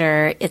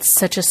Frasier. It's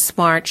such a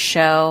smart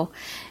show.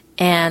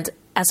 And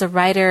as a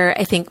writer,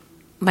 I think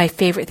my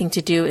favorite thing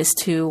to do is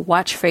to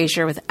watch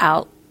Frasier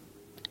without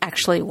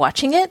actually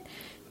watching it,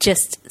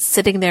 just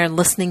sitting there and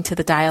listening to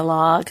the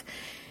dialogue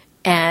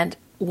and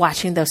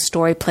watching the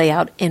story play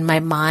out in my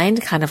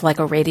mind, kind of like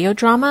a radio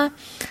drama.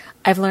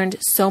 I've learned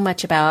so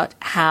much about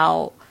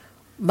how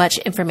much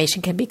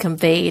information can be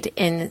conveyed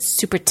in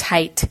super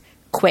tight,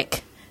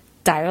 quick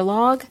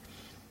dialogue.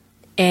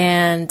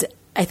 And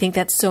I think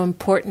that's so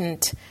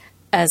important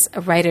as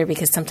a writer,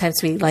 because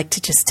sometimes we like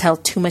to just tell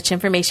too much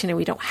information and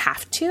we don't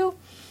have to.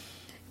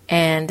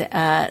 And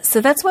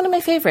so that's one of my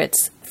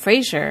favorites,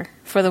 Frasier,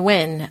 for the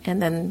win. And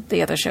then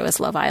the other show is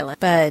Love Island.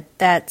 But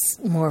that's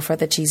more for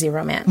the cheesy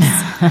romance.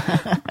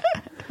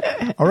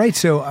 All right,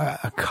 so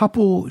a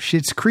couple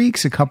Schitt's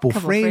Creeks, a couple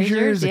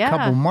Frasers, a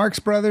couple Marx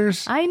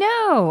Brothers. I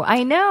know.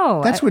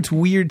 That's what's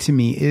weird to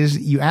me is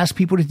you ask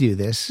people to do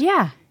this.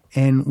 Yeah.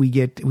 And we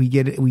get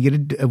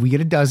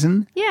a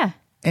dozen. Yeah.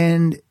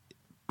 And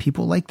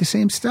people like the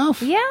same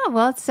stuff. Yeah,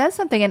 well, it says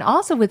something. And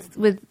also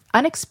with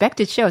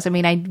unexpected shows. I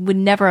mean, I would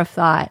never have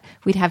thought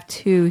we'd have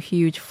two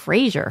huge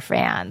Frasier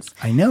fans.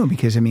 I know,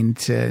 because I mean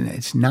it's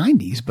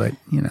 90s, but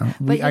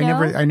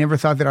I never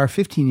thought that our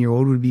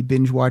 15-year-old would be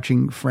binge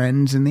watching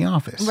Friends and The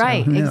Office.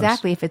 Right, so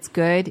exactly. If it's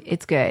good,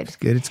 it's good.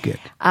 It's good.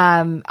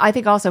 I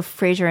think also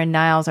Frasier and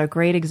Niles are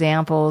great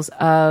examples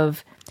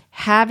of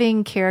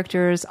having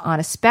characters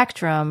on a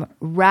spectrum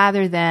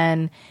rather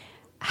than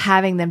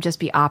having them just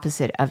be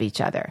opposite of each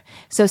other.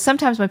 So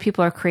sometimes when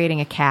people are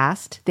creating a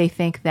cast, they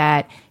think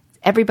that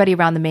everybody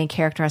around the main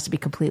character has to be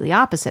completely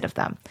opposite of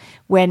them,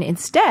 when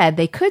instead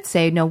they could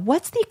say, no,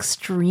 what's the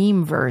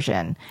extreme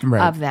version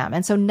of them?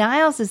 And so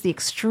Niles is the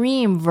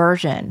extreme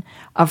version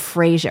of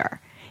Frasier.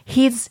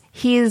 He's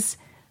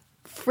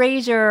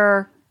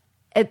Frasier,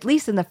 at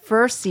least in the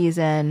first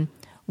season,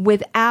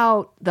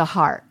 without the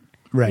heart.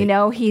 Right. You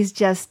know, he's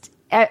just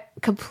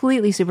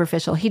completely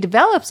superficial. He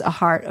develops a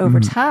heart over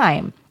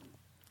time.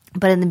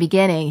 But in the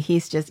beginning,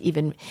 he's just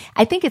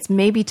I think it's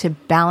maybe to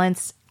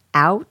balance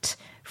out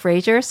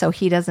Frasier so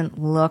he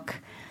doesn't look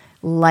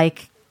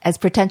like as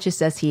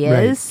pretentious as he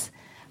is.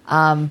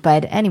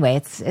 But anyway,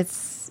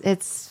 it's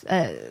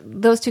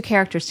those two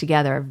characters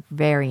together are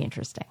very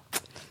interesting.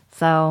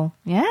 So,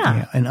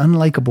 yeah. An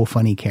unlikable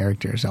funny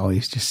character is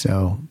always just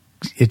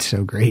it's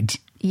so great.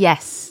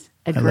 Yes.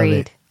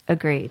 Agreed.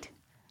 And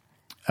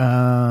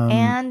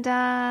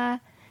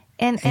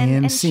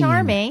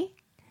charming.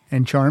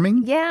 And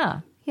charming? Yeah.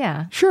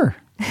 Sure.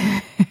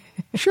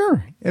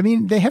 I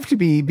mean, they have to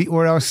be,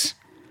 or else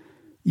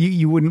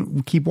you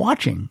wouldn't keep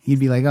watching. You'd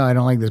be like, oh, I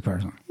don't like this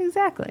person.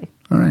 Exactly.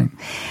 All right.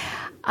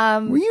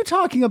 Were you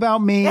talking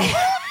about me?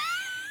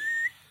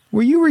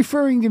 Were you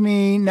referring to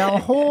me? Now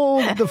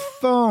hold the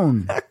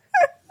phone.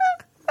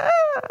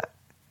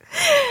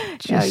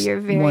 No, you're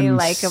very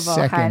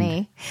likable,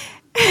 honey.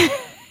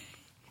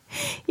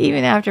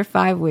 Even after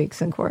 5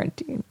 weeks in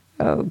quarantine.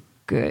 Oh,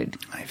 good.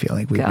 I feel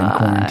like we've been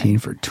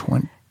quarantined for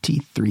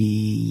 23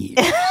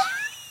 years.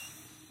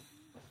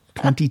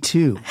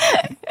 22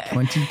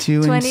 in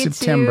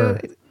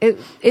September.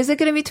 Is it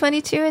going to be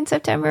 22 in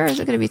September, or is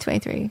it going to be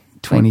 23?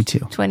 22.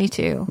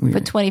 22.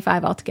 But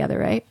 25 altogether,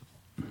 right?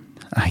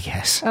 I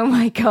guess. Oh,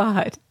 my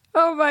God.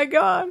 Oh, my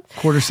God.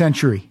 Quarter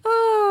century.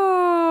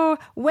 Oh,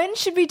 when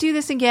should we do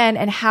this again,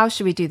 and how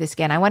should we do this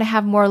again? I want to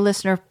have more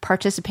listener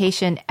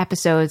participation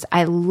episodes.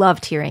 I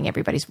loved hearing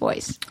everybody's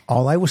voice.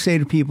 All I will say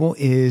to people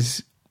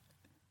is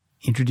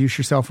introduce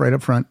yourself right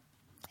up front.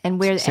 And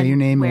where say your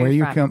name and where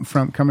you're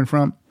coming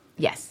from.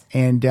 Yes.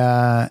 And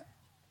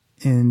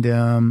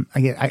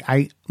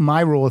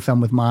my rule of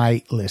thumb with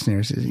my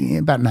listeners is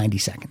about 90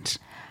 seconds.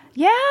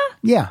 Yeah?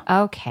 Yeah.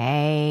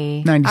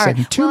 Okay. 90 All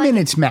seconds. Right. 2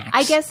 minutes max.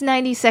 I guess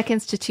 90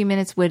 seconds to 2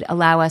 minutes would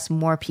allow us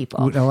more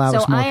people.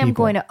 So I am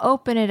going to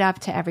open it up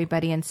to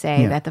everybody and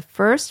say that the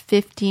first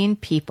 15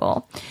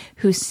 people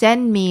who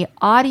send me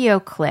audio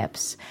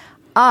clips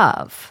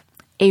of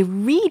a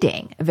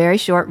reading, a very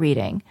short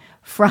reading,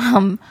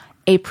 from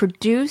a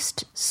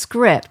produced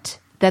script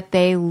that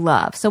they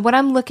love. So what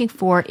I'm looking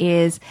for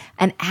is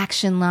an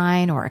action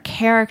line or a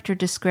character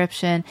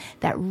description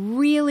that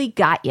really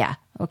got you.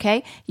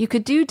 Okay? You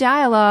could do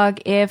dialogue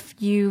if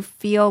you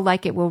feel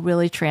like it will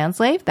really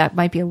translate. That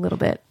might be a little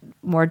bit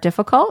more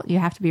difficult. You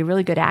have to be a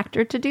really good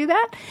actor to do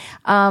that.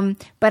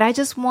 But I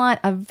just want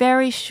a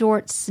very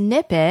short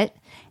snippet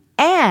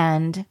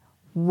and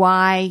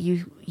why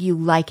you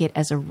like it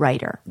as a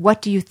writer.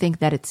 What do you think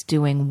that it's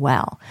doing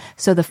well?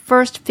 So the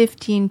first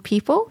 15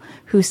 people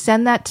who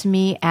send that to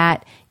me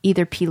at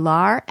either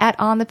Pilar at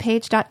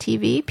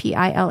onthepage.tv,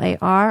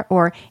 Pilar,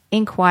 or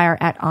inquire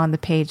at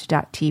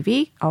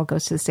onthepage.tv, all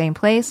goes to the same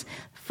place.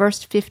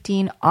 First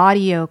 15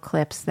 audio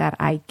clips that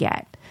I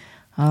get.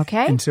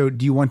 Okay? And so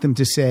do you want them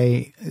to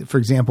say, for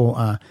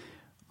example,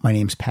 my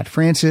name's Pat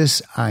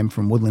Francis, I'm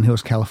from Woodland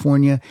Hills,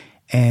 California,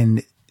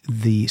 and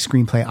the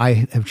screenplay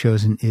I have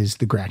chosen is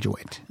The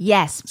Graduate.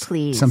 Yes,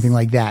 please. Something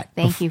like that.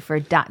 Thank you for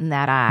dotting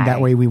that I. That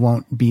way we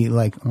won't be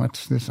like,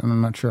 what's this? I'm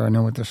not sure I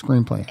know what the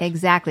screenplay is.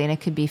 Exactly. And it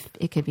could be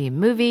a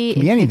movie. It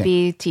could anything.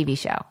 be a TV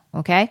show.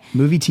 Okay?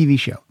 Movie, TV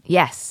show.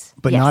 Yes.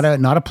 But yes.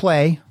 not a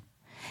play.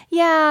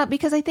 Yeah,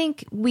 because I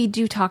think we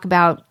do talk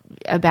about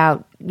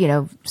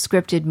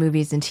scripted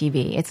movies and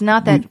TV. It's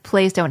not that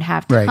plays don't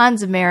have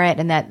tons of merit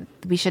and that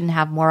we shouldn't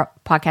have more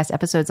podcast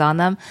episodes on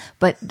them,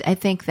 but I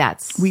think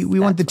that's we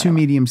want the two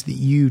mediums that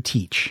you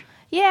teach.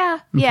 Yeah,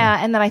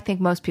 yeah, and that I think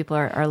most people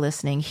are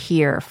listening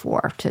here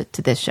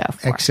to this show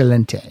for.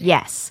 Excellente.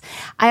 Yes.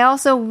 I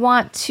also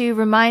want to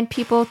remind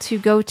people to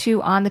go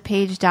to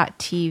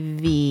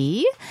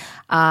onthepage.tv.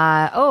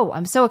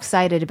 I'm so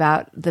excited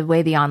about the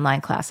way the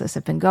online classes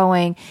have been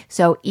going.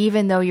 So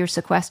even though you're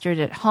sequestered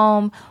at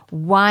home,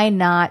 why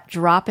not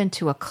drop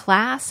into a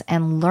class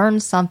and learn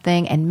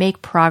something and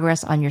make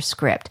progress on your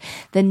script?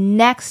 The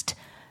next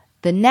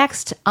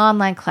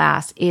online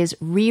class is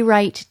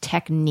Rewrite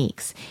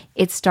Techniques.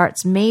 It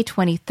starts May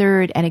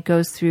 23rd and it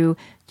goes through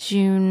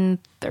June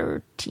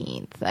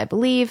 13th, I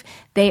believe.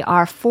 They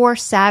are 4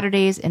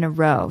 Saturdays in a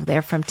row.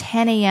 They're from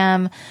 10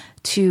 a.m.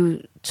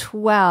 to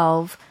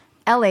 12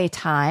 LA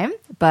time,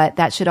 but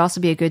that should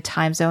also be a good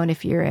time zone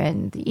if you're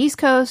in the East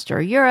Coast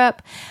or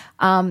Europe.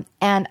 And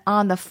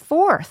on the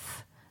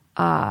fourth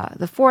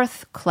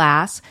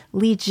class,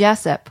 Lee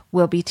Jessup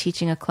will be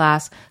teaching a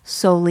class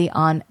solely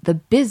on the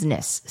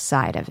business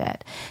side of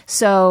it.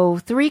 So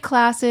 3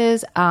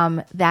 classes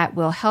that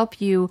will help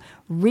you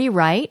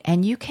rewrite,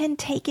 and you can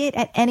take it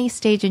at any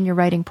stage in your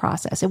writing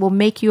process. It will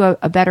make you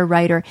a better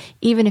writer,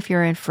 even if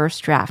you're in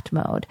first draft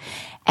mode.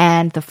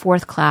 And the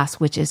 4th class,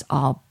 which is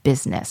all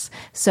business.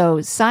 So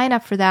sign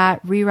up for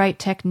that, Rewrite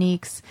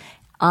Techniques,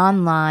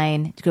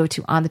 online. Go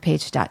to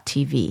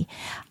onthepage.tv.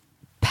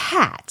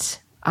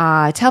 Pat,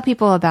 tell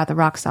people about the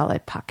Rock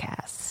Solid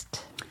podcast.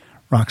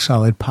 Rock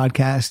Solid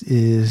podcast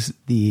is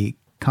the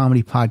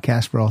comedy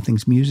podcast for all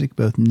things music,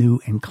 both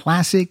new and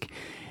classic.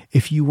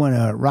 If you want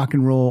to rock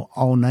and roll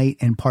all night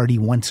and party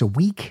once a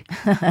week,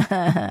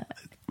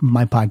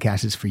 my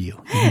podcast is for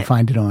you. You can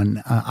find it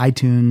on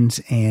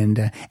iTunes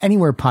and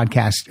anywhere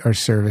podcasts are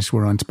serviced.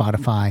 We're on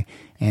Spotify,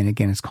 and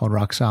again, it's called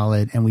Rock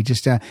Solid. And we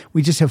just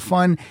have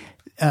fun.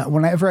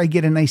 Whenever I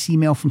get a nice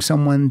email from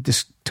someone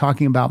just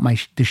talking about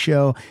the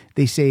show,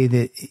 they say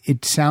that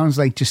it sounds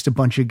like just a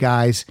bunch of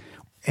guys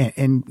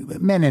and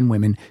men and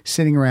women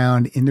sitting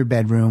around in their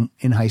bedroom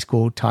in high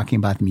school talking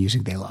about the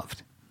music they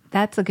loved.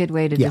 That's a good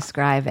way to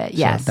describe it.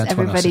 Yes, so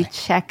everybody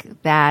check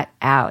that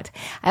out.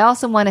 I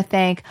also want to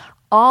thank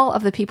all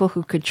of the people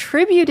who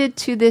contributed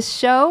to this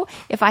show.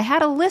 If I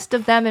had a list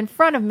of them in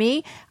front of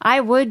me,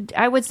 I would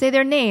say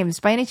their names.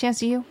 By any chance,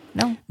 do you?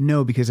 No?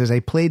 No, because as I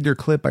played their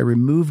clip, I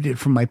removed it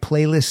from my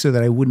playlist so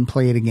that I wouldn't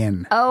play it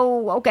again.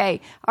 Oh,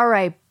 okay. All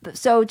right.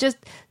 So just...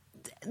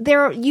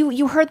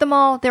 you heard them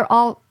all. They're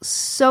all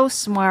so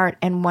smart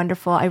and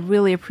wonderful. I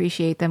really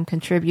appreciate them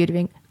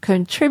contributing.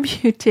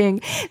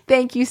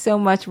 Thank you so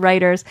much,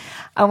 writers.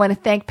 I want to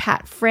thank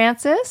Pat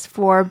Francis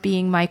for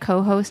being my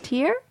co-host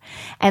here.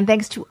 And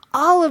thanks to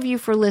all of you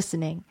for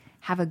listening.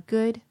 Have a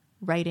good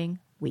writing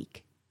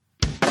week.